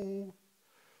jinizu.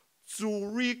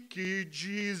 Tsuriki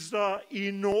jiza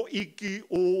ino iki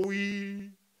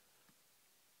oi.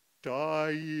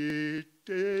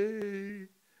 Taiete.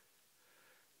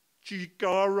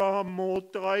 Chikara mo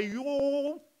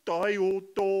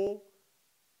taioto.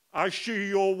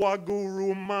 Ashio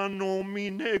waguru mano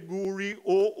mineguri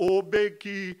o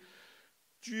obeki.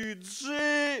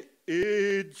 Jidze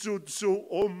Etsutsu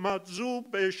o matsu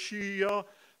beshia,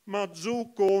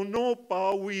 matsuko no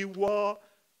pawiwa,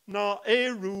 na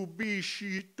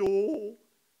erubishito.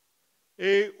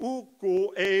 E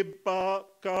uko eba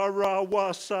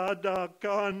karawasada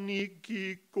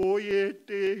kaniki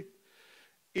koyete.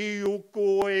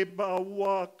 Iuko eba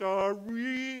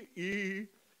wakari i.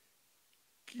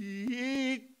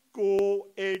 Kiiko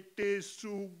ete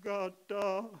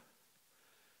sugata.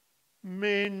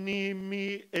 Meni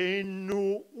mi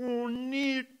enu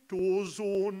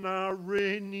unitozo na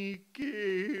renikeru.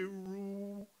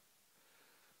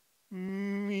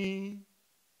 Mi,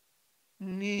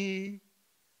 ni,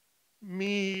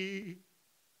 mi,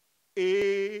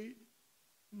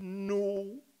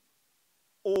 no,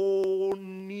 on.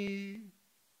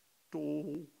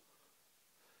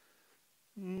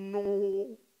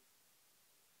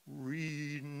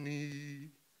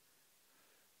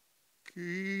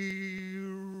 weary.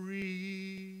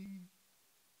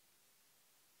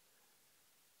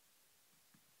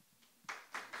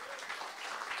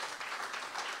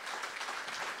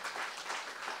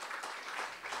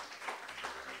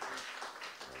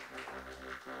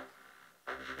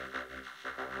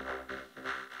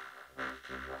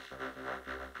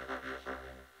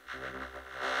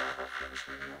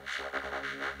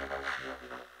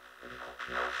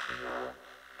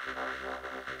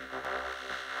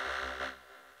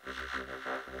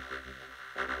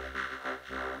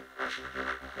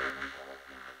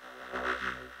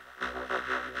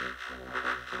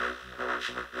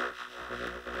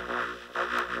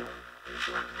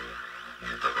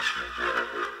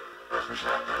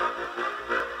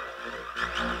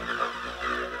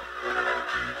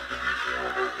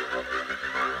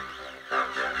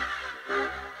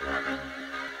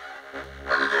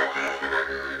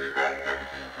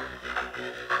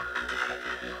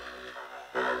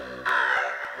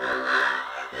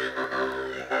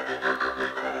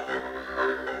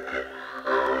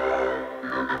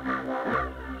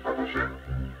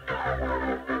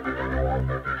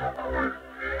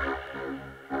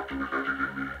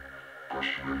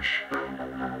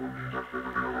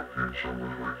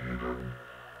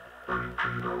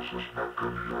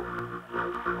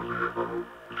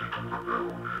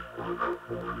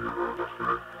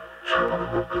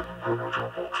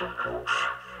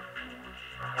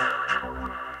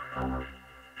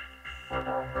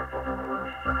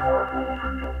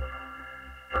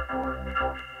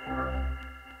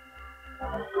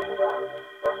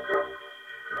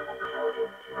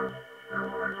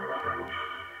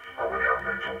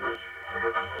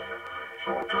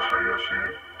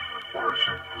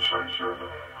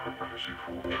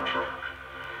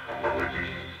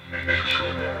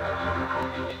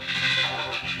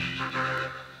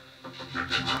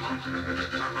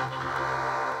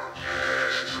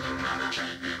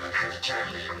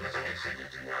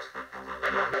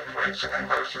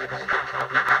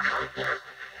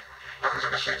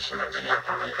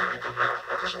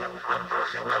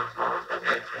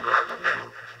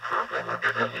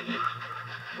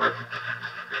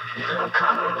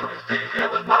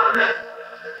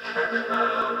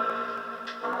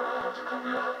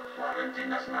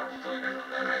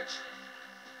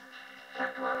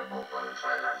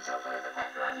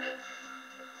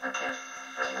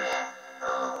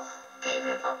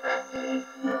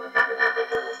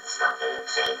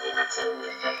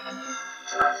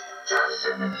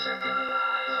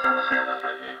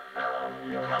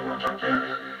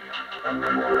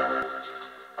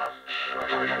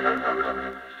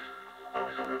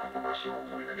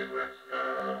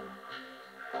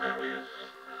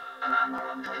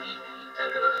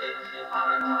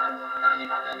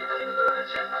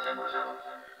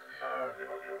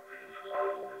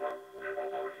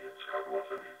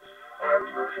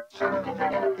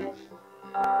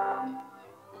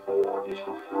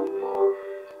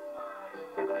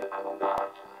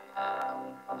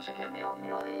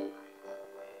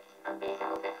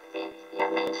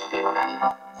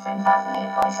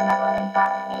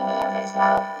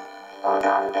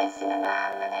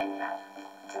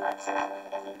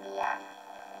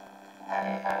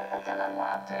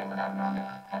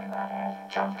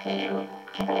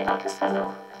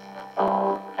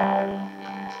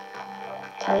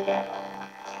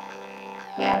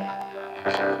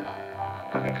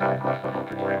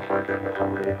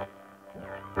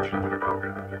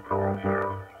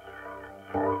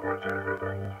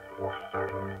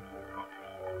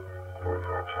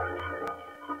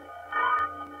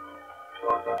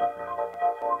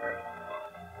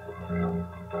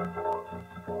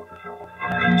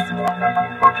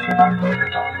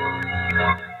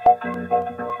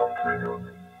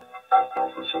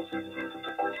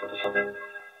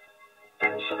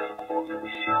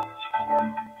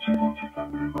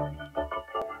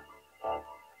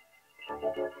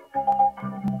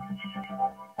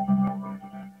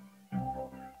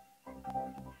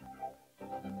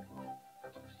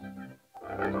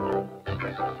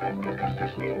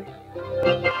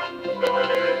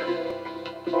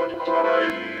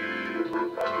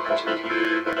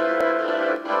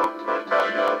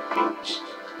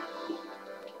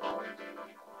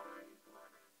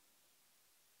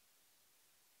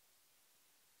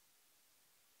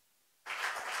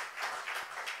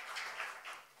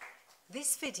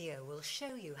 This video will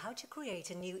show you how to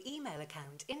create a new email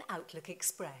account in Outlook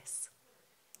Express.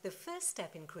 The first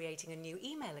step in creating a new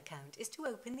email account is to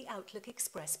open the Outlook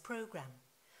Express program.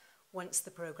 Once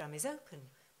the program is open,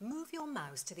 move your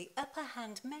mouse to the upper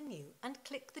hand menu and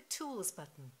click the Tools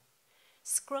button.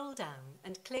 Scroll down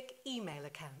and click Email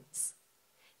Accounts.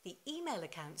 email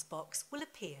accounts box will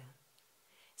appear.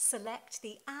 Select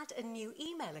the Add a New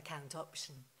Email Account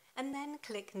option and then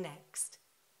click Next.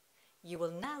 You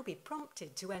will now be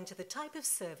prompted to enter the type of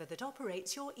server that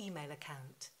operates your email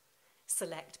account.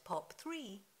 Select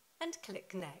POP3 and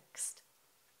click Next.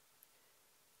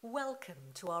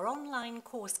 Welcome to our online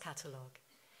course catalogue.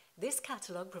 This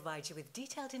catalogue provides you with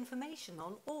detailed information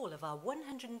on all of our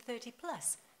 130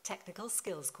 plus technical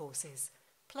skills courses,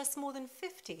 plus more than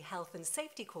 50 health and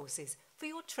safety courses for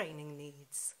your training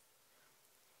needs.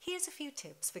 Here's a few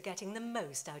tips for getting the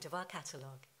most out of our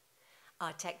catalogue.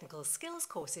 Our technical skills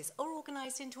courses are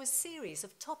organised into a series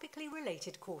of topically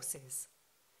related courses.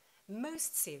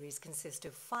 Most series consist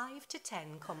of 5 to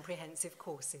 10 comprehensive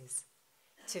courses.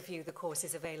 To view the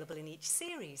courses available in each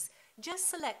series, just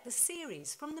select the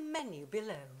series from the menu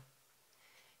below.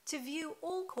 To view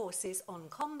all courses on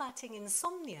combating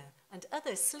insomnia and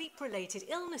other sleep-related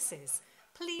illnesses,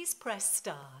 please press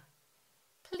star.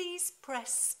 Please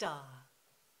press star.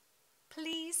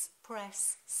 Please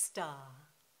press star.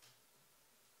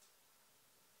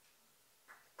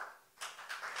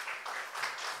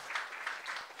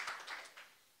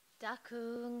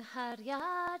 Dacwng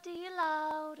hariad I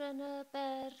lawr yn y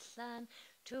berllan,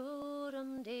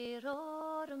 twrym-dir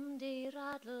orym-dir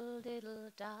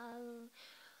adl-diddle dal.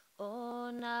 O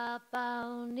na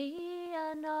bawn ni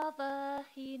yn o fy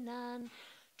hunan,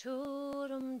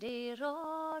 twrym-dir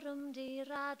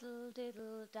orym-dir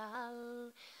adl-diddle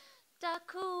dal.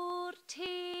 Dacw'r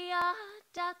ti a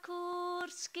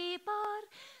dacw'r sgubor,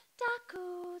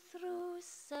 dacw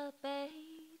thrws y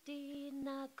beid i'n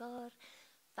agor.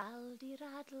 Fal di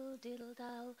radl diddle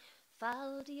daw,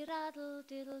 fal di radl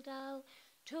diddle daw,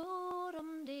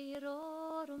 twrym-dir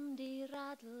orym-dir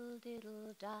adl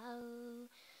diddle daw.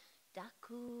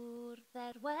 Dacw'r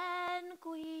dderwen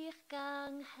gwych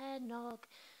ganghennog,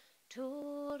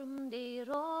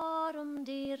 twrym-dir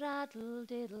orym-dir adl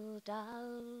diddle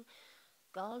daw.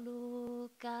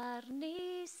 Golwg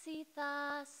arni sydd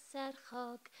a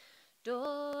serchog,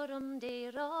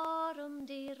 twrym-dir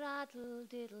orym-dir adl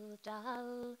diddle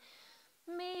daw.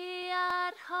 Mi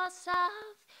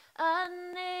arhosaf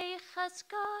yn eich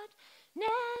ysgod,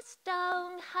 nes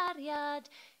dawn hariad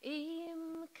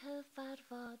i'm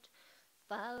cyfarfod.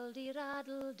 Fal di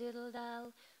radl diddle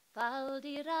daw, fal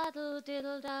di radl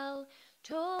diddle daw,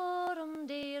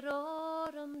 twrym-dir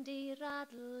orym-dir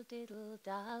adl diddle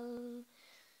daw.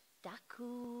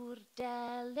 Dacw'r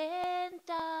delyn,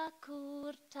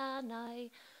 dacw'r tanau,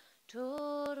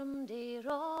 twrym-dir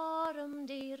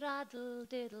orym-dir adl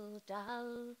diddle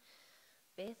daw.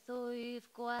 Beth wyf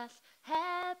gwell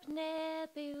heb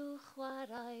neb i'w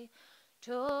chwarae,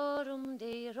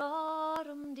 twrym-dir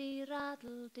orym-dir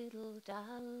adl diddle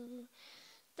daw.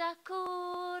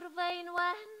 Dacw'r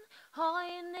feinwen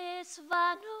hoenus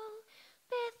fanwl,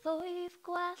 beth wyf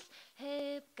gwell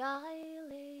heb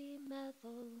gael ei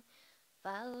meddwl.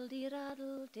 Fal di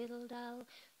radl diddle daw,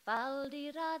 fal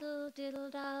di radl diddle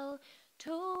daw,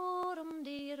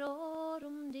 twrym-dir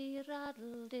orym-dir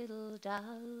adl diddle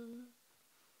daw.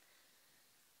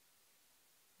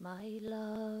 My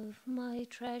love, my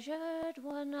treasured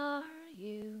one are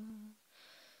you,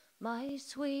 my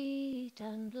sweet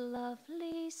and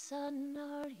lovely son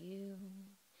are you.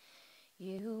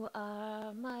 You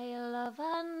are my love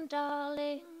and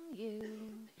darling,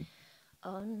 you,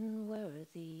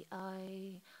 unworthy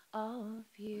I of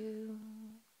you.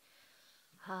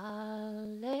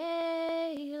 Hallelujah,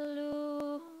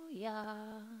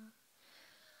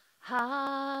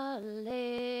 hallelujah,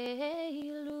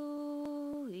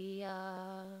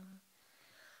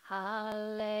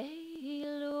 hallelujah,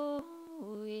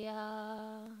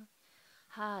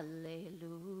 hallelujah.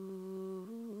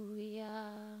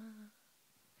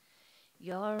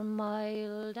 Your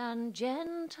mild and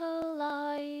gentle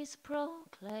eyes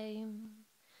proclaim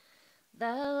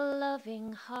the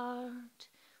loving heart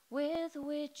with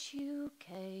which you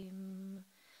came,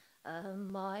 a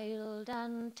mild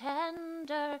and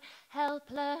tender,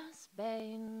 helpless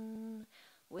bairn,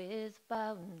 with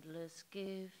boundless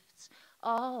gifts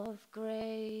of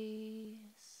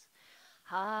grace.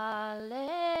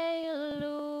 Hallelujah,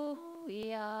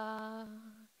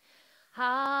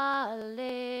 hallelujah,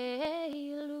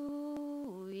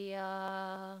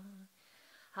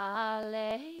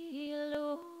 hallelujah,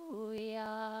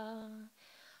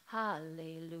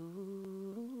 hallelujah.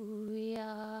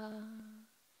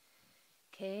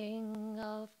 King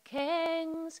of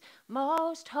kings,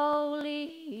 most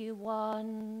holy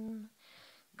one,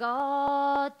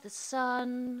 God the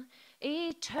Son,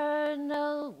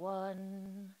 eternal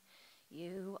one,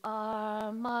 you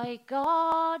are my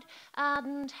God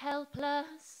and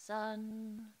helpless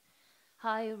Son,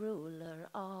 High Ruler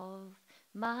of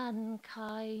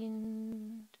mankind.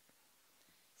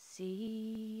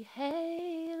 See,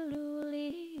 hey,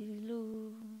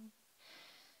 loo,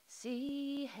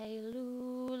 see, hey,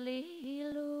 loo,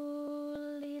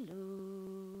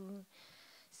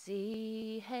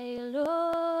 see, hey,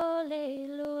 loo,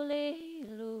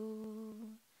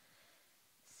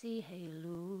 see, hey,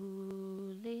 loo,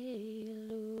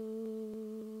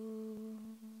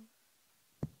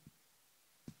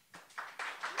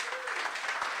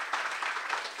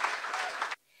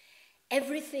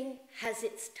 Everything has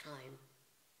its time.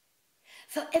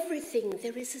 For everything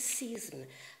there is a season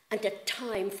and a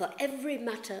time for every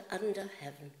matter under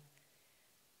heaven.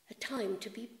 A time to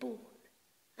be born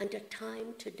and a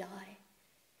time to die.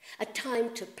 A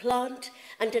time to plant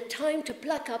and a time to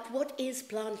pluck up what is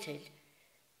planted.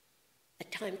 A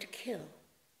time to kill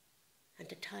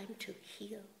and a time to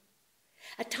heal.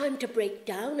 A time to break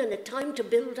down and a time to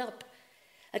build up.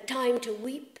 A time to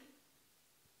weep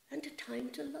and a time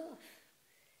to laugh.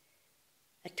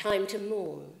 A time to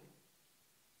mourn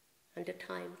and a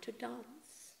time to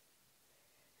dance.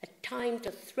 A time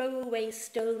to throw away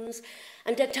stones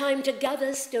and a time to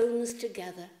gather stones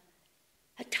together.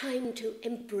 A time to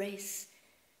embrace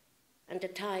and a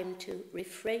time to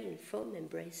refrain from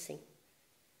embracing.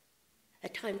 A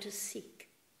time to seek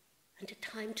and a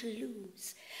time to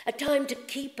lose. A time to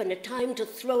keep and a time to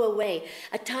throw away.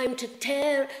 A time to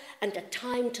tear and a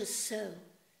time to sow.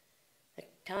 A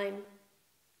time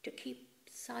to keep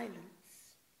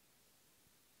silence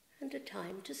and a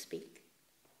time to speak.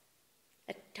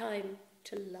 A time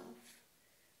to love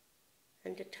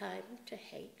and a time to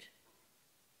hate.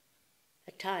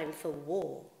 A time for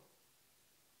war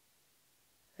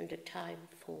and a time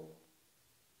for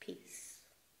peace.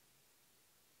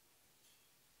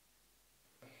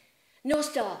 Nos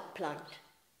da, plant,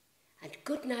 and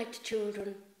good night,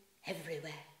 children,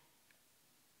 everywhere.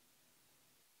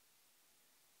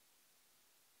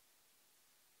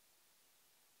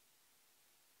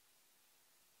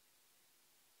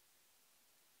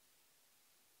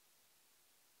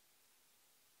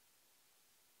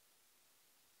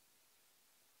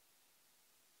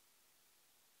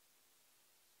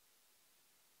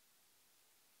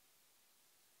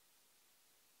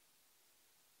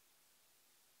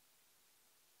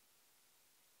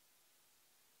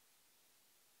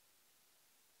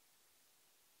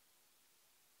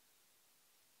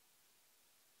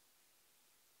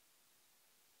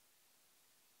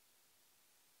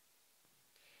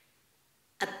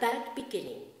 A bad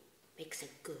beginning makes a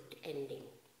good ending.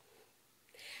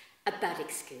 A bad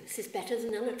excuse is better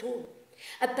than none at all.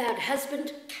 A bad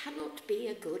husband cannot be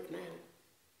a good man.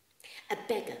 A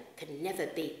beggar can never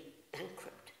be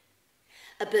bankrupt.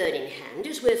 A bird in hand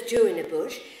is worth two in a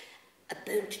bush. A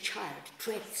burnt child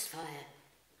dreads fire.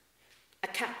 A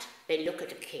cat may look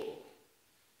at a king.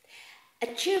 A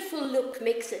cheerful look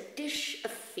makes a dish a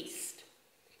feast.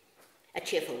 A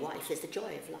cheerful wife is the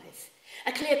joy of life.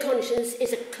 A clear conscience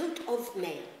is a coat of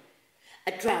mail.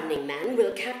 A drowning man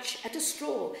will catch at a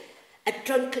straw. A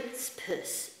drunkard's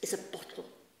purse is a bottle.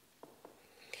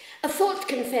 A fault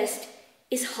confessed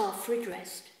is half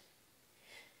redressed.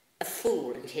 A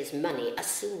fool and his money are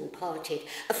soon parted.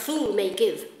 A fool may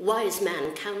give wise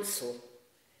man counsel.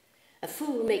 A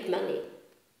fool make money,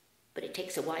 but it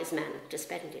takes a wise man to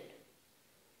spend it.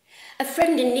 A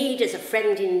friend in need is a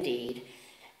friend indeed.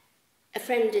 A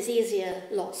friend is easier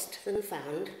lost than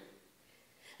found.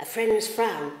 A friend's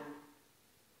frown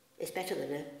is better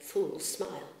than a fool's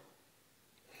smile.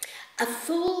 A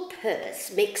full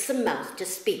purse makes the mouth to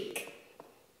speak.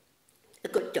 A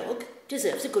good dog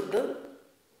deserves a good bone.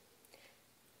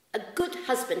 A good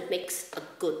husband makes a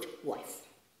good wife.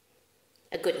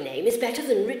 A good name is better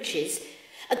than riches.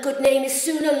 A good name is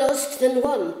sooner lost than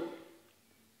won.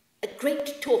 A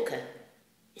great talker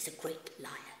is a great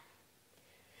liar.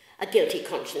 A guilty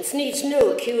conscience needs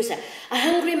no accuser. A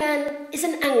hungry man is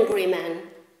an angry man.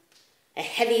 A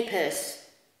heavy purse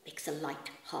makes a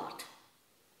light heart.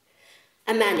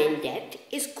 A man in debt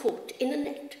is caught in a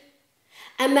net.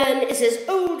 A man is as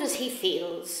old as he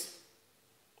feels.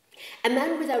 A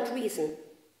man without reason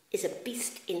is a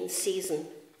beast in season.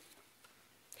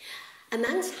 A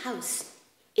man's house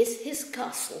is his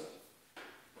castle.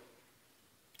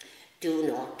 Do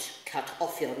not cut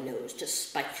off your nose to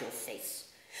spite your face.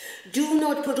 Do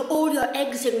not put all your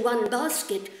eggs in one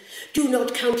basket. Do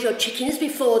not count your chickens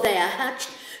before they are hatched.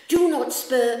 Do not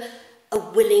spur a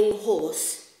willing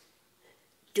horse.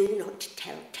 Do not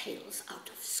tell tales out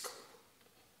of school.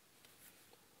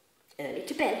 Early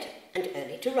to bed and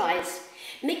early to rise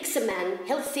makes a man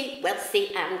healthy,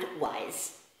 wealthy, and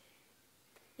wise.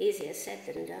 Easier said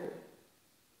than done.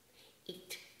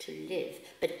 Eat to live,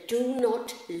 but do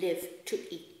not live to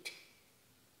eat.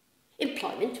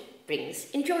 Employment brings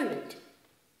enjoyment.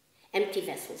 Empty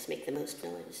vessels make the most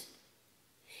noise.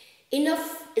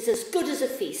 Enough is as good as a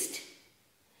feast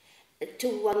to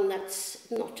one that's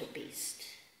not a beast.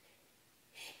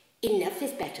 Enough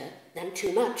is better than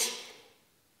too much.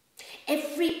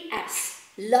 Every ass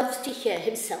loves to hear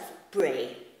himself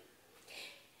bray.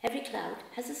 Every cloud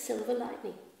has a silver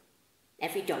lining.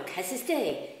 Every dog has his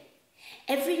day.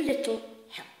 Every little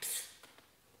helps.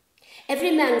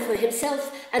 Every man for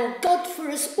himself and God for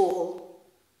us all.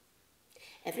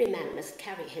 Every man must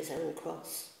carry his own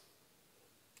cross.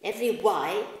 Every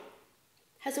why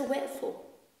has a wherefore.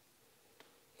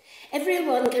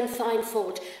 Everyone can find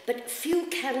fault, but few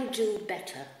can do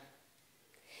better.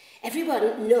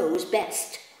 Everyone knows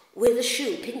best where the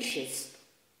shoe pinches.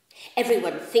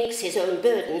 Everyone thinks his own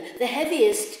burden the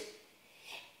heaviest.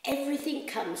 Everything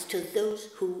comes to those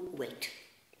who wait.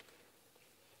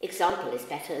 Example is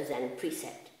better than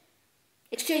precept.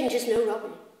 Exchange is no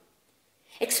robbery.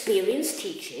 Experience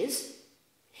teaches.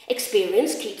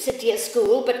 Experience keeps a dear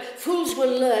school, but fools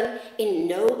will learn in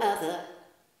no other.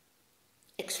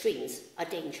 Extremes are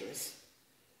dangerous.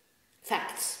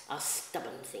 Facts are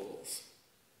stubborn things.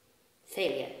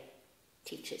 Failure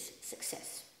teaches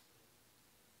success.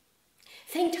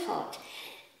 Faint heart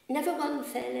never won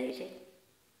fair lady.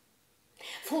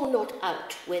 Fall not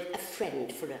out with a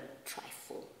friend for a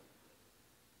trifle.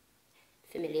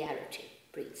 Familiarity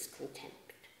breeds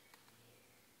contempt.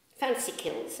 Fancy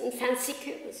kills and fancy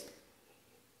cures.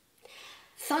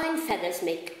 Fine feathers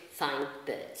make fine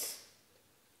birds.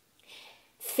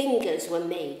 Fingers were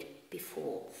made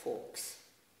before forks.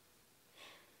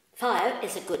 Fire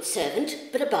is a good servant,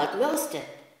 but a bad master.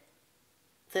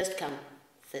 First come,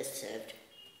 first served.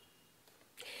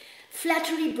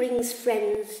 Flattery brings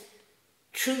friends,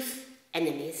 truth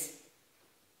enemies.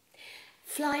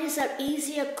 Flies are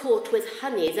easier caught with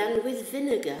honey than with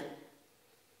vinegar.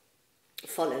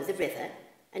 Follow the river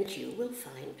and you will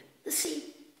find the sea.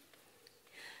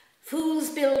 Fools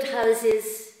build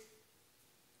houses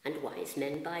and wise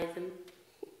men buy them.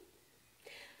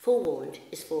 Forewarned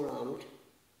is forearmed.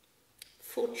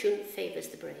 Fortune favours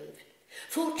the brave.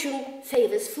 Fortune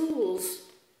favours fools.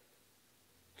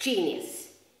 Genius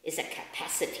is a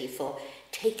capacity for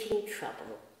taking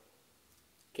trouble.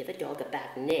 Give a dog a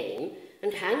bad name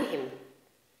and hang him.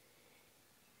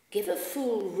 Give a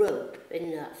fool rope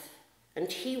enough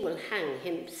and he will hang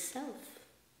himself.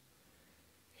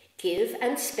 Give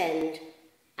and spend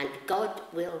and God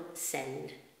will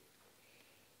send.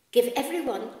 Give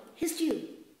everyone his due.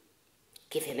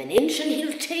 Give him an inch and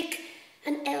he'll take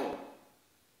an ell.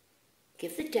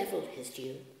 Give the devil his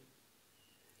due.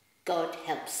 God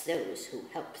helps those who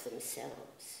help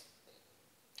themselves.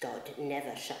 God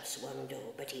never shuts one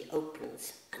door, but he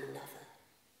opens another.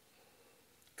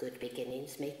 Good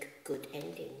beginnings make good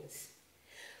endings.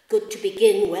 Good to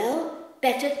begin well,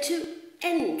 better to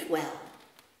end well.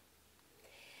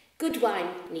 Good wine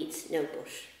needs no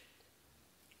bush.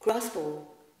 Grasp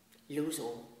all, lose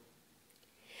all.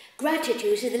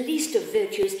 Gratitude is the least of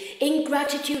virtues,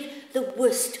 ingratitude the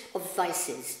worst of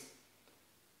vices.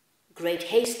 Great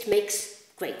haste makes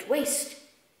great waste.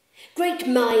 Great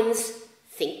minds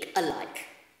think alike.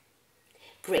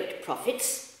 Great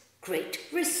profits, great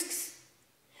risks.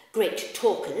 Great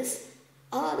talkers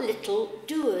are little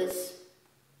doers.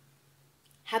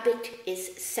 Habit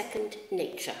is second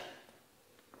nature.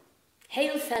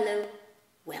 Hail fellow,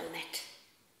 well met.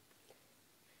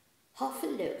 Half a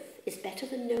loaf is better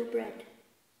than no bread.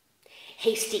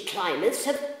 Hasty climbers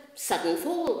have sudden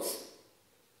falls.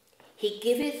 He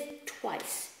giveth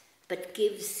twice, but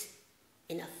gives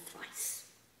in a thrice.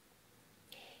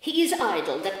 He is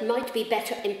idle that might be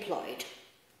better employed.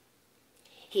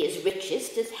 He is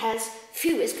richest that has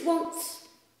fewest wants.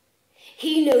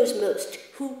 He knows most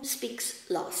who speaks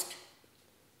last.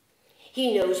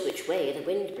 He knows which way the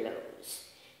wind blows.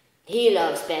 He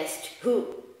loves best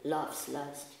who laughs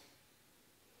last.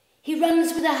 He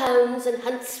runs with the hounds and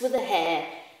hunts with the hare.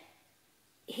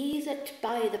 He that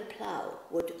by the plough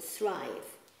would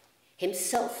thrive,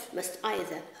 himself must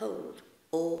either hold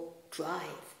or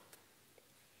drive.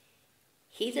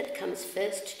 He that comes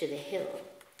first to the hill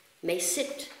may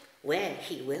sit where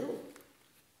he will.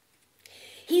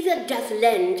 He that doth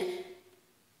lend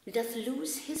doth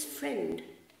lose his friend.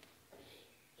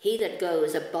 He that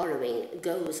goes a-borrowing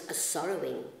goes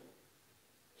a-sorrowing.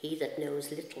 He that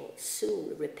knows little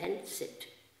soon repents it.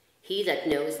 He that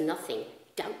knows nothing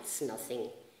doubts nothing.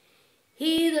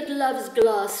 He that loves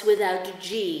glass without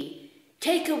G,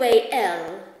 take away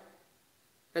L,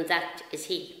 and that is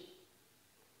he.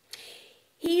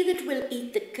 He that will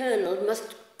eat the kernel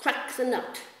must crack the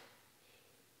nut.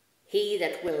 He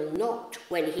that will not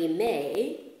when he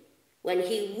may, when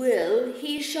he will,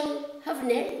 he shall have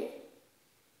nay.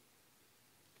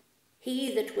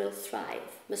 He that will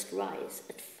thrive must rise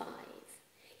at 5.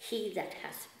 He that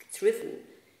hath thriven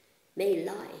may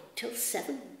lie till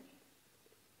 7.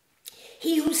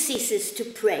 He who ceases to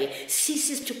pray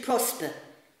ceases to prosper.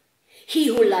 He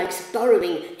who likes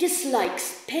borrowing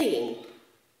dislikes paying.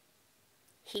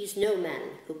 He's no man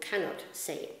who cannot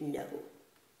say no.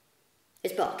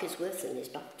 His bark is worse than his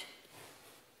bite.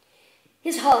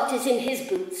 His heart is in his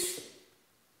boots.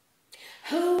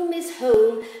 Home is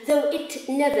home, though it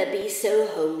never be so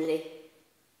homely.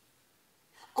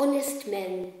 Honest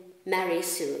men marry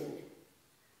soon,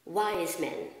 wise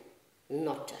men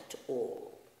not at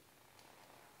all.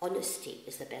 Honesty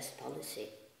is the best policy.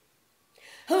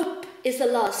 Hope is the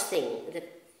last thing that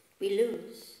we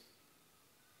lose.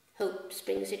 Hope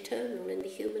springs eternal in the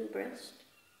human breast.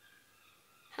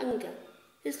 Hunger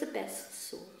is the best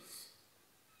sauce.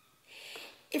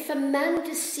 If a man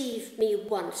deceive me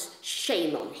once,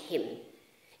 shame on him.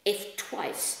 If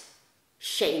twice,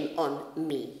 shame on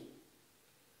me.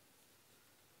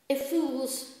 If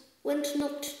fools went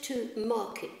not to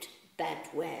market bad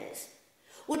wares,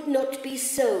 would not be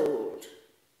sold.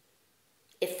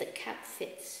 If the cap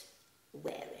fits,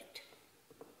 wear it.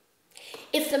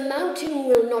 If the mountain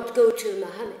will not go to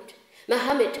Muhammad,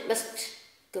 Muhammad must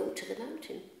go to the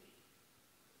mountain.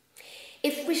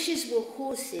 If wishes were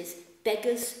horses,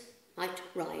 beggars might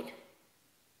ride.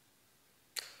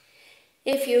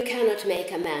 If you cannot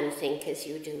make a man think as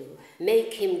you do,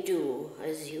 make him do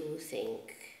as you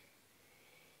think.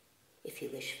 If you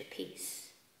wish for peace,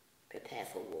 prepare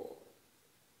for war.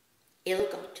 Ill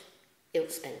got, ill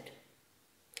spent.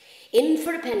 In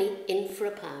for a penny, in for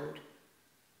a pound.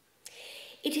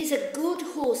 It is a good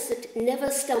horse that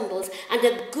never stumbles, and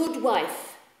a good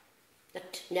wife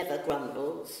that never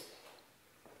grumbles.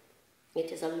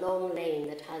 It is a long lane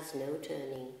that has no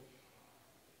turning.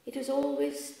 It is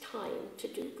always time to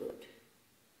do good.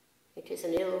 It is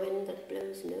an ill wind that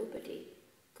blows nobody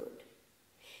good.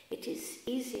 It is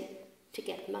easier to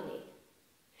get money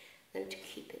than to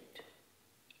keep it.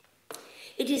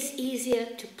 It is easier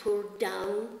to pull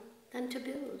down than to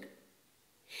build.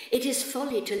 It is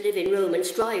folly to live in Rome and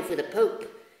strive with a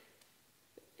pope.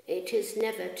 It is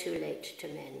never too late to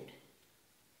mend.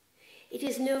 It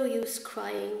is no use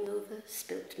crying over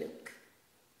spilt milk.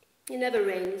 It never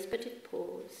rains, but it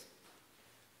pours,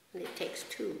 and it takes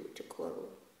 2 to quarrel.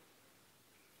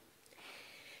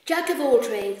 Jack of all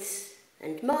trades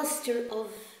and master of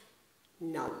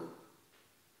none.